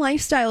 my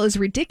lifestyle is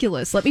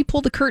ridiculous. Let me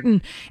pull the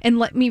curtain and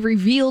let me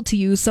reveal to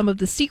you some of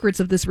the secrets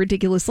of this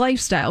ridiculous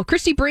lifestyle.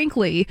 Christy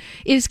Brinkley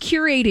is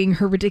curating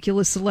her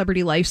ridiculous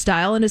celebrity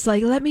lifestyle and is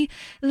like, let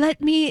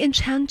me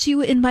enchant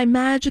you in my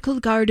magical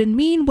garden.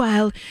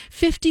 Meanwhile,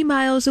 50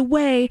 miles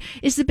away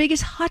is the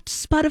biggest hot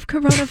spot of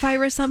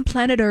coronavirus on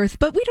planet Earth.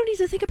 But we don't need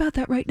to think about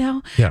that right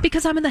now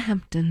because I'm in the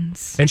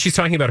Hamptons. And she's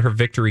talking about her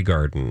victory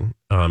garden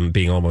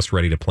being almost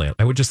ready to plant.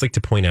 I would just like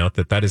to point out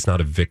that is not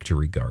a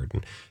victory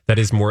garden. That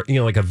is more,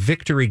 like a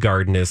victory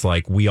garden is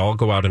like we all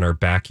go out in our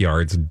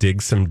backyards,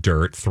 dig some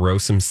dirt, throw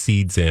some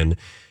seeds in,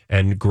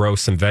 and grow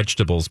some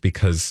vegetables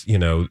because,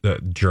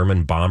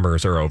 German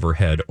bombers are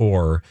overhead,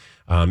 or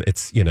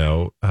it's,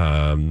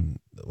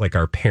 like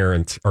our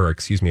grandparents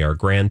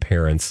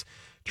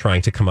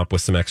trying to come up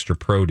with some extra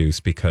produce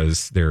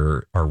because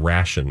there are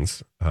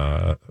rations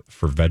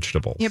for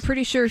vegetables. Yeah,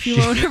 pretty sure if you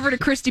went over to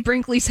Christy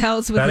Brinkley's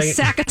house with a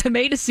sack of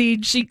tomato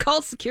seeds, she'd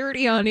call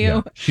security on you.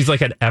 Yeah. She's like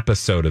an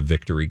episode of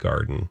Victory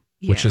Garden,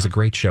 which is a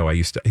great show.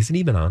 Is it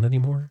even on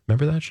anymore?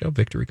 Remember that show,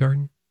 Victory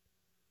Garden?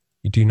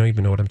 Do you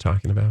even know what I'm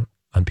talking about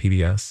on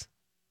PBS?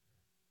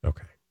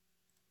 Okay.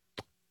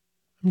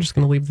 I'm just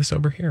going to leave this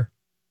over here.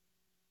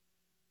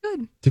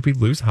 Good. Did we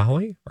lose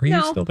Holly? Are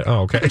you still there?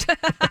 Oh, okay.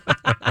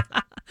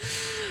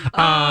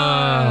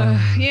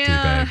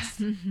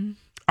 D-bags.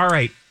 All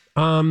right.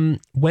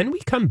 When we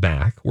come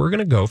back, we're going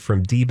to go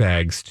from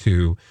D-bags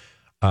to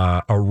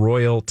a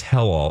royal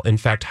tell-all. In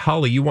fact,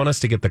 Holly, you want us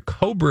to get the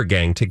Cobra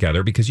Gang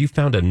together because you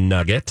found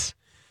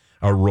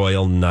a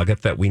royal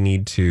nugget that we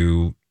need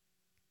to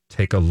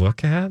take a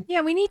look at.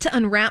 Yeah, we need to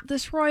unwrap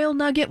this royal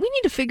nugget. We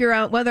need to figure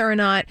out whether or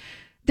not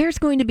There's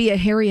going to be a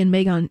Harry and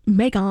Meghan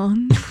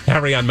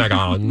Harry and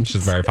Meghan.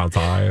 She's very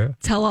fancy.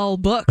 tell-all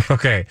book.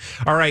 Okay.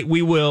 All right.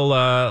 We will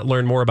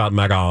learn more about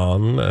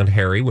Meghan and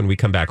Harry when we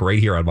come back right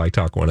here on My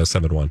Talk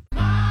 107.1.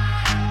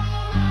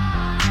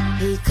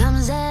 He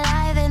comes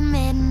alive at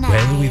midnight.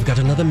 Well, we've got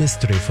another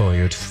mystery for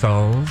you to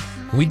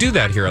solve. We do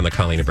that here on the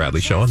Colleen and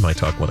Bradley Show on My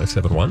Talk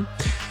 107.1.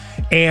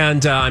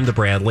 And I'm the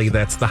Bradley,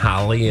 that's the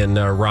Holly, and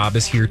Rob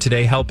is here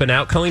today helping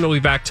out. Colleen will be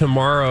back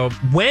tomorrow.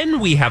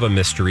 When we have a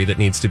mystery that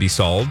needs to be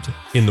solved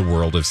in the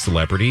world of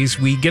celebrities,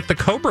 we get the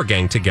Cobra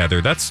Gang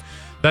together. That's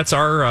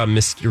our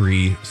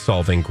mystery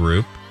solving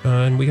group,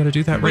 and we got to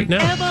do that right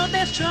now. Whenever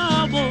there's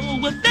trouble,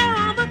 we're there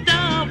on the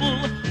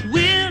double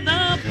with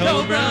the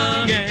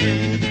Cobra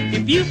Gang.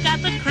 If you've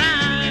got the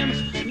crime,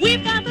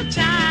 we've got the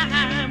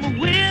time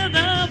with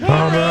the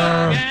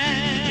Cobra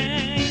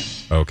Gang.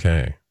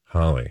 Okay,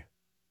 Holly.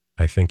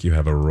 I think you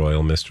have a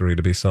royal mystery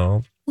to be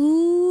solved.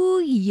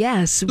 Ooh,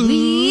 yes.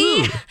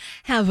 We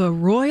have a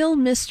royal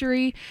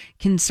mystery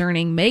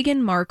concerning Meghan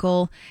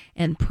Markle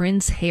and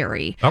Prince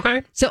Harry.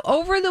 Okay. So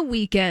over the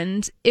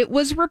weekend, it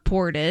was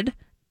reported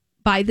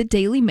by the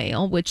Daily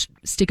Mail, which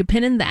stick a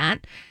pin in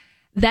that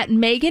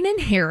Meghan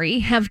and Harry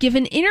have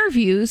given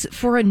interviews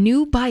for a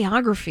new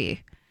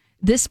biography.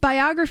 This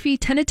biography,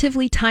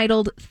 tentatively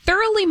titled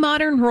Thoroughly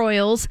Modern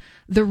Royals,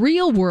 The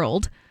Real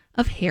World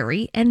of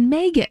Harry and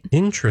Meghan.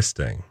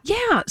 Interesting.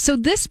 Yeah. So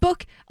this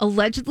book,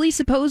 allegedly,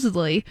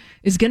 supposedly,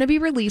 is going to be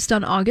released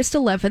on August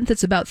 11th.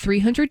 It's about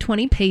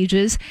 320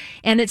 pages,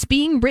 and it's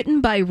being written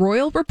by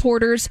royal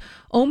reporters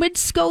Omid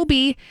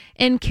Scobie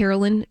and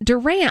Carolyn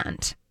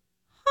Durand.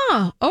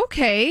 Huh.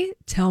 Okay.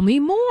 Tell me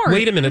more.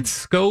 Wait a minute.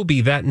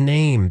 Scobie, that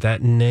name.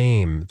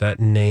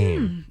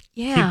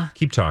 Yeah.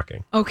 Keep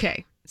talking.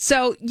 Okay.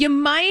 So you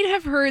might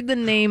have heard the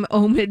name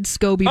Omid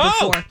Scobie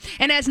before,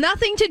 and it has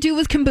nothing to do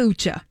with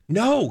kombucha.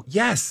 No,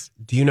 yes.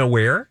 Do you know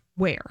where?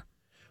 Where?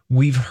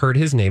 We've heard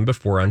his name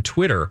before on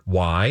Twitter.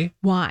 Why?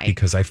 Why?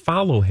 Because I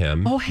follow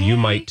him. Oh, hey. You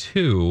might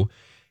too.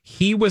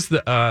 He was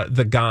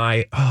the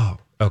guy. Oh,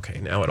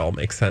 okay. Now it all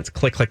makes sense.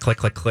 Click, click, click,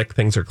 click, click.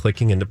 Things are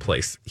clicking into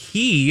place.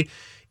 He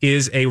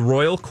is a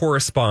royal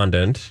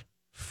correspondent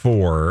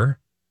for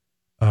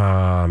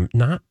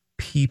not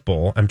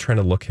People. I'm trying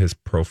to look his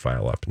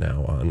profile up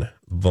now on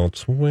the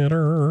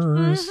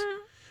Twitters.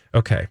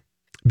 Okay.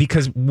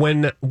 Because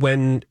when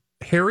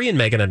Harry and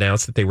Meghan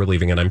announced that they were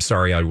leaving, and I'm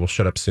sorry, I will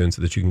shut up soon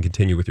so that you can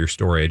continue with your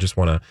story. I just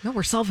want to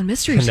we're solving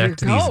mysteries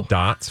connect here. these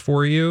dots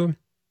for you.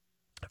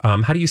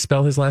 How do you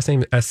spell his last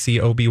name?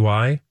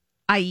 Scobye?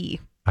 I.E.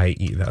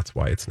 I.E. That's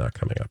why it's not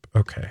coming up.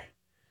 Okay.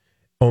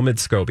 Omid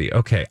Scobie.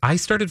 Okay. I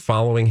started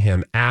following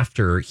him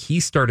after he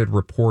started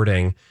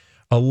reporting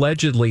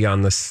allegedly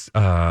on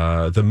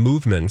the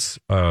movements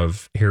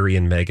of Harry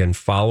and Meghan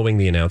following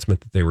the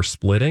announcement that they were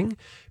splitting,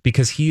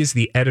 because he is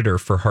the editor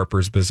for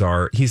Harper's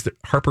Bazaar. He's the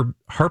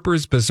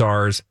Harper's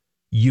Bazaar's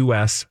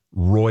U.S.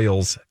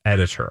 Royals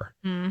editor.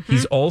 Mm-hmm.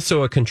 He's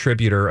also a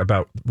contributor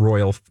about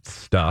royal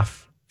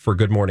stuff for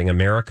Good Morning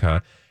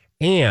America,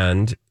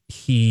 and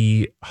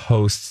he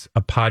hosts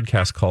a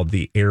podcast called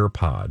The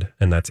AirPod,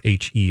 and that's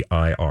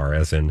HEIR,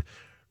 as in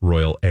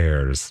Royal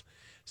Airs.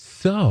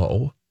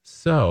 So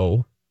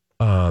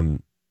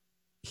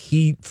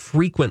he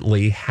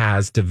frequently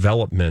has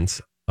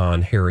developments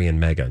on Harry and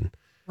Meghan.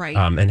 Right.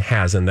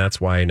 And that's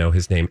why I know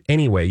his name.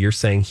 Anyway, you're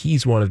saying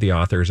he's one of the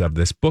authors of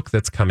this book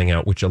that's coming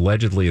out, which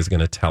allegedly is going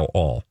to tell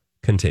all.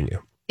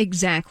 Continue.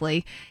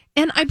 Exactly.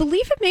 And I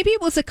believe maybe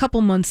it was a couple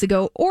months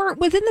ago, or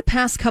within the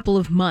past couple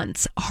of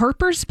months,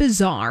 Harper's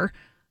Bazaar,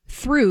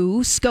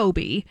 through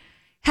Scobie,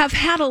 have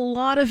had a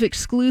lot of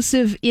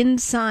exclusive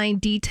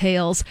inside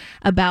details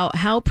about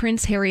how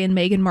Prince Harry and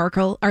Meghan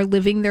Markle are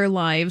living their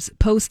lives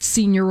post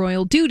senior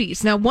royal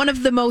duties. Now, one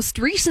of the most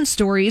recent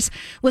stories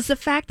was the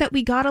fact that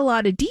we got a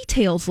lot of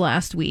details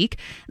last week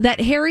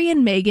that Harry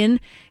and Meghan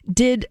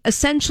did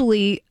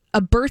essentially a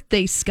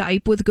birthday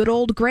Skype with good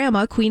old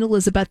grandma, Queen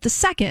Elizabeth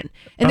II.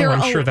 And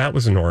I'm sure that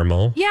was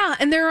normal. Yeah,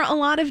 and there are a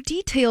lot of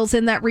details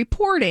in that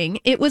reporting.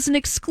 It was an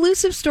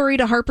exclusive story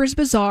to Harper's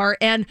Bazaar,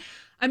 and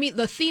I mean,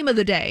 the theme of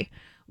the day.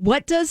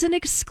 What does an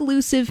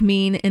exclusive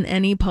mean in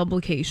any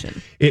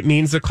publication? It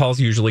means the call's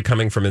usually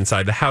coming from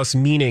inside the house,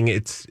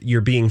 meaning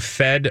you're being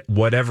fed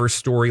whatever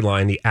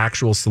storyline the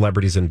actual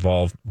celebrities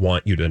involved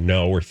want you to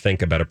know or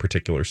think about a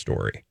particular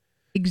story.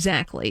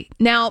 Exactly.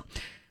 Now,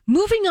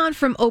 moving on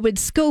from Omid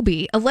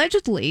Scobie,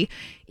 allegedly,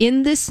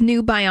 in this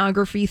new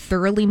biography,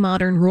 Thoroughly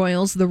Modern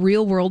Royals, The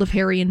Real World of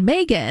Harry and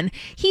Meghan,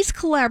 he's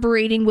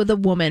collaborating with a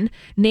woman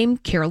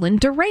named Carolyn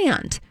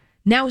Durand.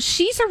 Now,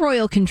 she's a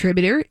royal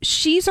contributor.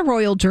 She's a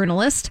royal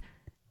journalist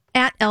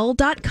at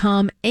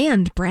Elle.com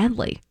and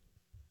Bradley.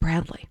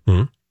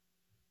 Mm-hmm.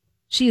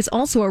 She is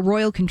also a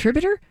royal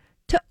contributor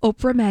to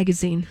Oprah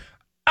Magazine.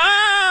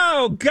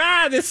 Oh,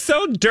 God, it's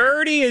so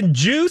dirty and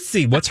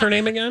juicy. What's her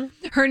name again?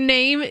 Her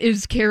name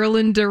is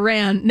Carolyn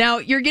Durand. Now,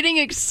 you're getting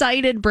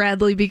excited,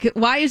 Bradley, because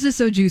why is this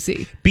so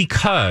juicy?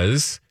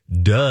 Because,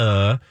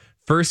 duh,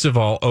 First of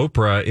all,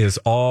 Oprah is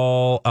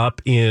all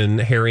up in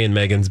Harry and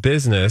Meghan's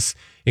business,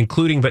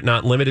 including but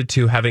not limited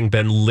to having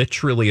been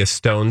literally a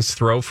stone's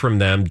throw from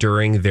them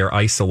during their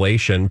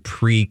isolation,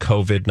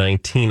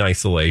 pre-COVID-19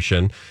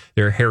 isolation.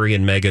 Their Harry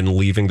and Meghan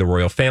leaving the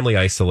royal family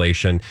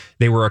isolation.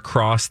 They were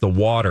across the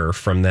water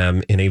from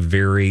them in a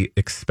very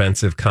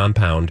expensive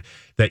compound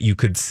that you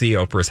could see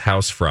Oprah's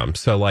house from.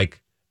 So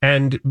like,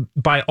 and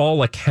by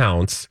all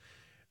accounts,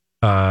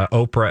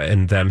 Oprah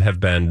and them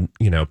have been,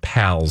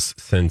 pals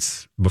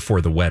since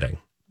before the wedding.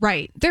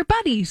 Right. They're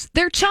buddies.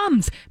 They're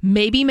chums.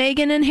 Maybe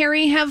Meghan and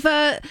Harry have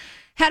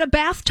had a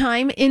bath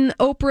time in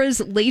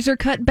Oprah's laser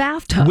cut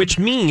bathtub. Which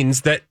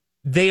means that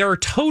they are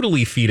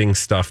totally feeding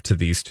stuff to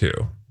these two.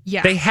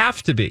 Yeah. They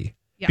have to be.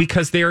 Yeah.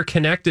 Because they are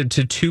connected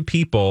to two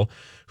people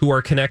who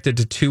are connected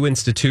to two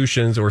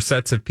institutions or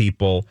sets of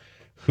people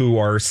who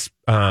are,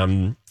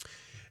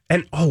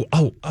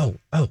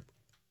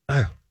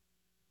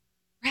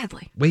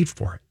 Bradley. Wait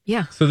for it.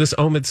 Yeah. So this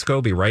Omid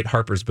Scobie, right?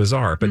 Harper's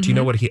Bazaar. But do you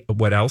know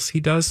what else he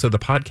does? So the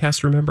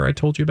podcast, remember I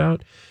told you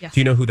about? Yes. Do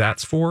you know who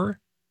that's for?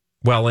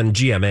 Well, and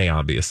GMA,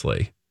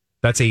 obviously.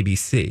 That's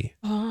ABC.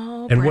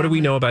 Oh, and what do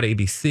we know about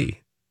ABC?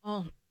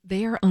 Oh,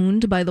 they are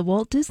owned by the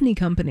Walt Disney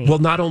Company. Well,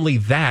 not only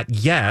that,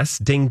 yes,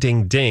 ding,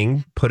 ding,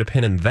 ding, put a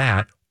pin in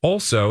that.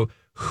 Also,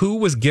 who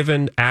was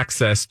given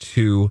access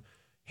to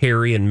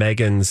Harry and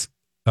Meghan's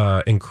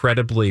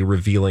incredibly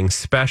revealing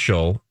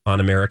special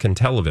on American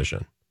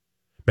television?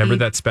 Remember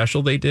that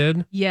special they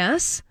did?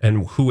 Yes.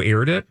 And who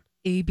aired it?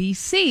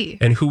 ABC.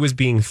 And who was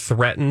being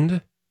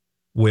threatened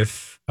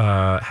with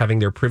having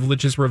their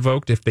privileges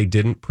revoked if they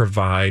didn't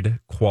provide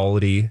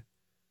quality,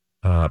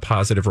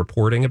 positive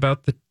reporting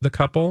about the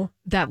couple?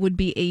 That would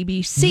be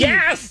ABC.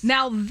 Yes!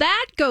 Now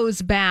that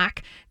goes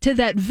back to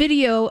that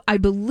video, I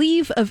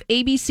believe, of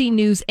ABC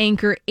News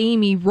anchor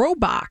Amy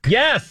Robach.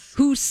 Yes!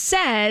 Who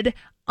said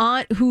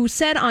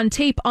on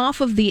tape off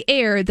of the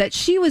air that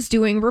she was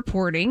doing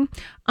reporting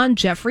on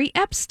Jeffrey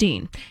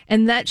Epstein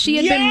and that she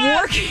had been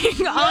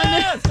working on...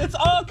 Yes, it's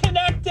all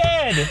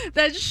connected!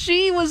 That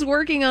she was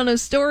working on a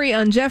story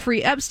on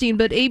Jeffrey Epstein,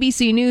 but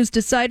ABC News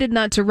decided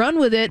not to run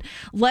with it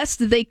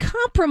lest they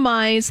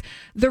compromise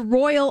the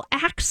royal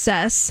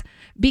access.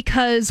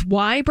 Because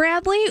why,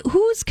 Bradley?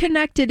 Who's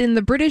connected in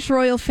the British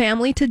royal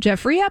family to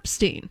Jeffrey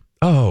Epstein?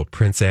 Oh,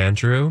 Prince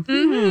Andrew?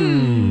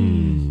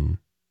 Mm-hmm.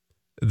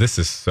 This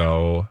is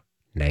so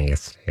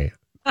nasty.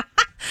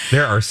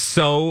 There are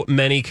so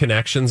many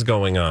connections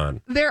going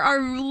on. There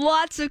are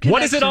lots of connections. What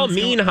does it all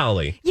mean,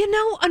 Holly?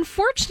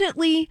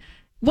 Unfortunately,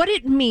 what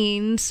it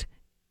means,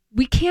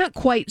 we can't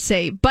quite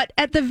say. But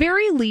at the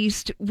very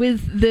least,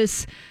 with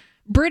this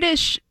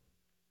British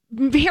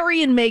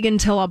Harry and Meghan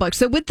tell-all book.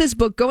 So with this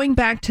book, going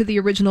back to the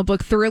original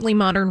book, Thoroughly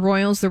Modern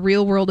Royals, The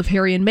Real World of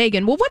Harry and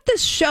Meghan. Well, what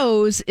this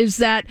shows is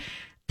that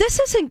this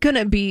isn't going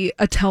to be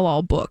a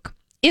tell-all book.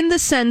 In the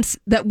sense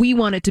that we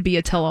want it to be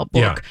a tell-all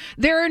book. Yeah.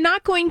 There are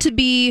not going to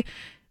be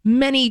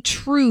many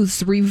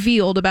truths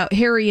revealed about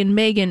Harry and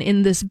Meghan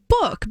in this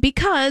book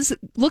because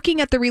looking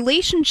at the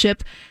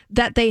relationship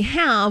that they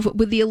have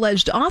with the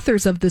alleged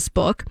authors of this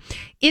book,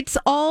 it's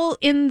all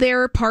in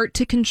their part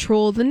to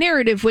control the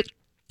narrative,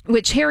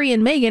 which Harry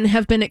and Meghan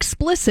have been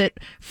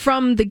explicit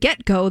from the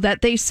get-go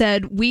that they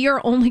said, we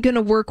are only going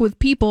to work with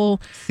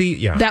people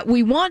that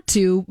we want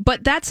to,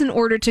 but that's in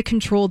order to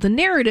control the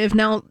narrative.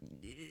 Now,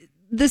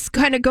 this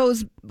kind of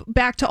goes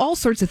back to all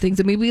sorts of things.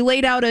 I mean, we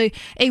laid out a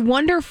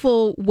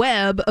wonderful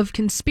web of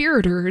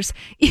conspirators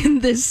in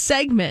this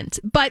segment,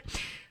 but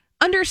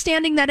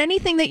understanding that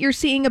anything that you're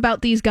seeing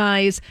about these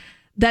guys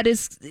that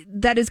is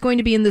going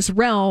to be in this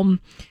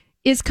realm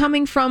is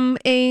coming from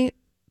a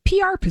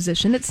PR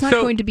position. It's not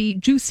going to be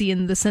juicy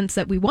in the sense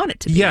that we want it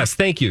to be. Yes,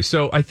 thank you.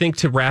 So I think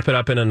to wrap it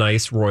up in a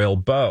nice royal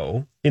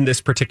bow, in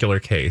this particular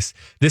case,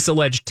 this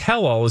alleged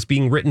tell-all is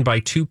being written by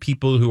two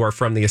people who are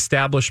from the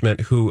establishment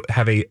who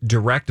have a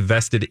direct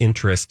vested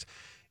interest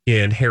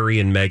in Harry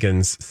and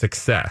Meghan's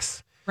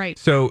success. Right.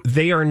 So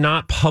they are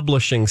not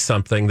publishing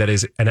something that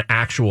is an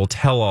actual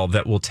tell-all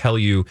that will tell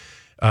you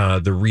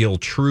the real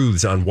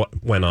truths on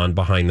what went on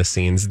behind the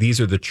scenes. These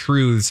are the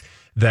truths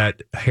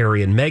that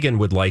Harry and Meghan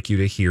would like you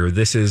to hear.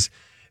 This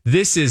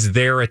is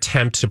their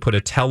attempt to put a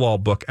tell-all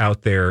book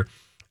out there,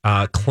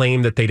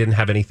 claim that they didn't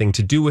have anything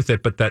to do with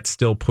it, but that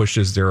still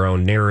pushes their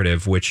own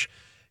narrative, which,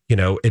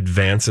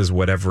 advances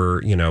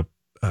whatever,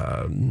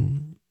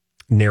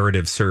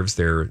 narrative serves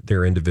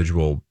their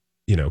individual,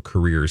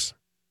 careers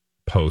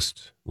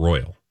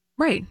post-royal.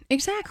 Right,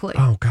 exactly.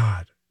 Oh,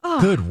 God. Oh.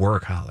 Good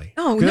work, Holly.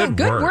 Oh, good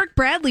work,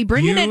 Bradley.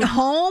 Bringing it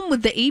home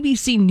with the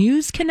ABC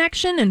News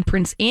connection and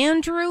Prince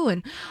Andrew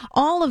and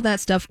all of that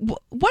stuff.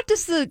 What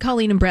does the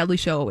Colleen and Bradley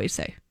show always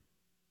say?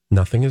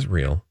 Nothing is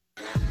real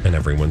and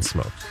everyone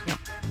smokes. Yep.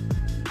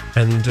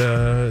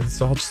 And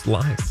it's all just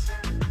lies.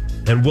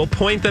 And we'll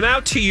point them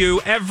out to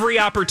you every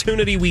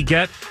opportunity we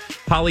get.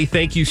 Holly,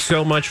 thank you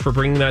so much for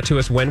bringing that to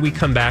us. When we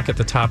come back at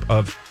the top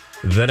of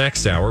the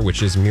next hour,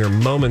 which is mere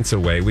moments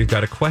away, we've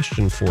got a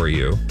question for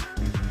you.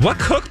 What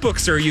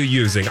cookbooks are you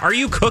using? Are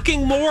you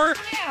cooking more?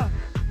 Yeah.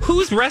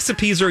 Whose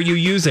recipes are you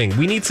using?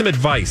 We need some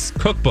advice.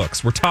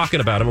 Cookbooks. We're talking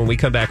about them when we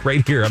come back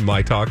right here on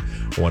My Talk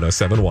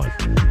 1071.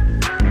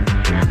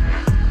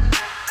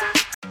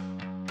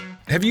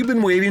 Have you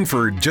been waiting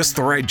for just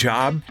the right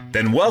job?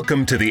 Then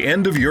welcome to the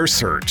end of your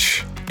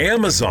search.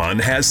 Amazon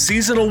has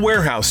seasonal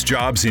warehouse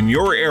jobs in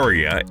your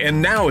area,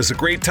 and now is a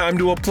great time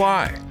to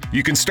apply.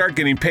 You can start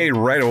getting paid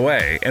right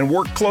away and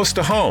work close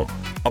to home.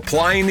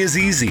 Applying is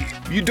easy.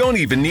 You don't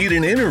even need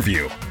an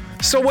interview.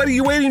 So what are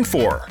you waiting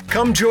for?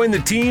 Come join the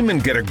team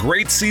and get a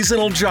great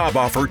seasonal job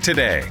offer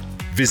today.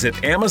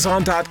 Visit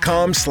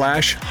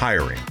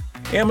Amazon.com/hiring.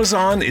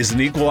 Amazon is an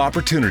equal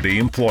opportunity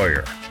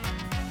employer.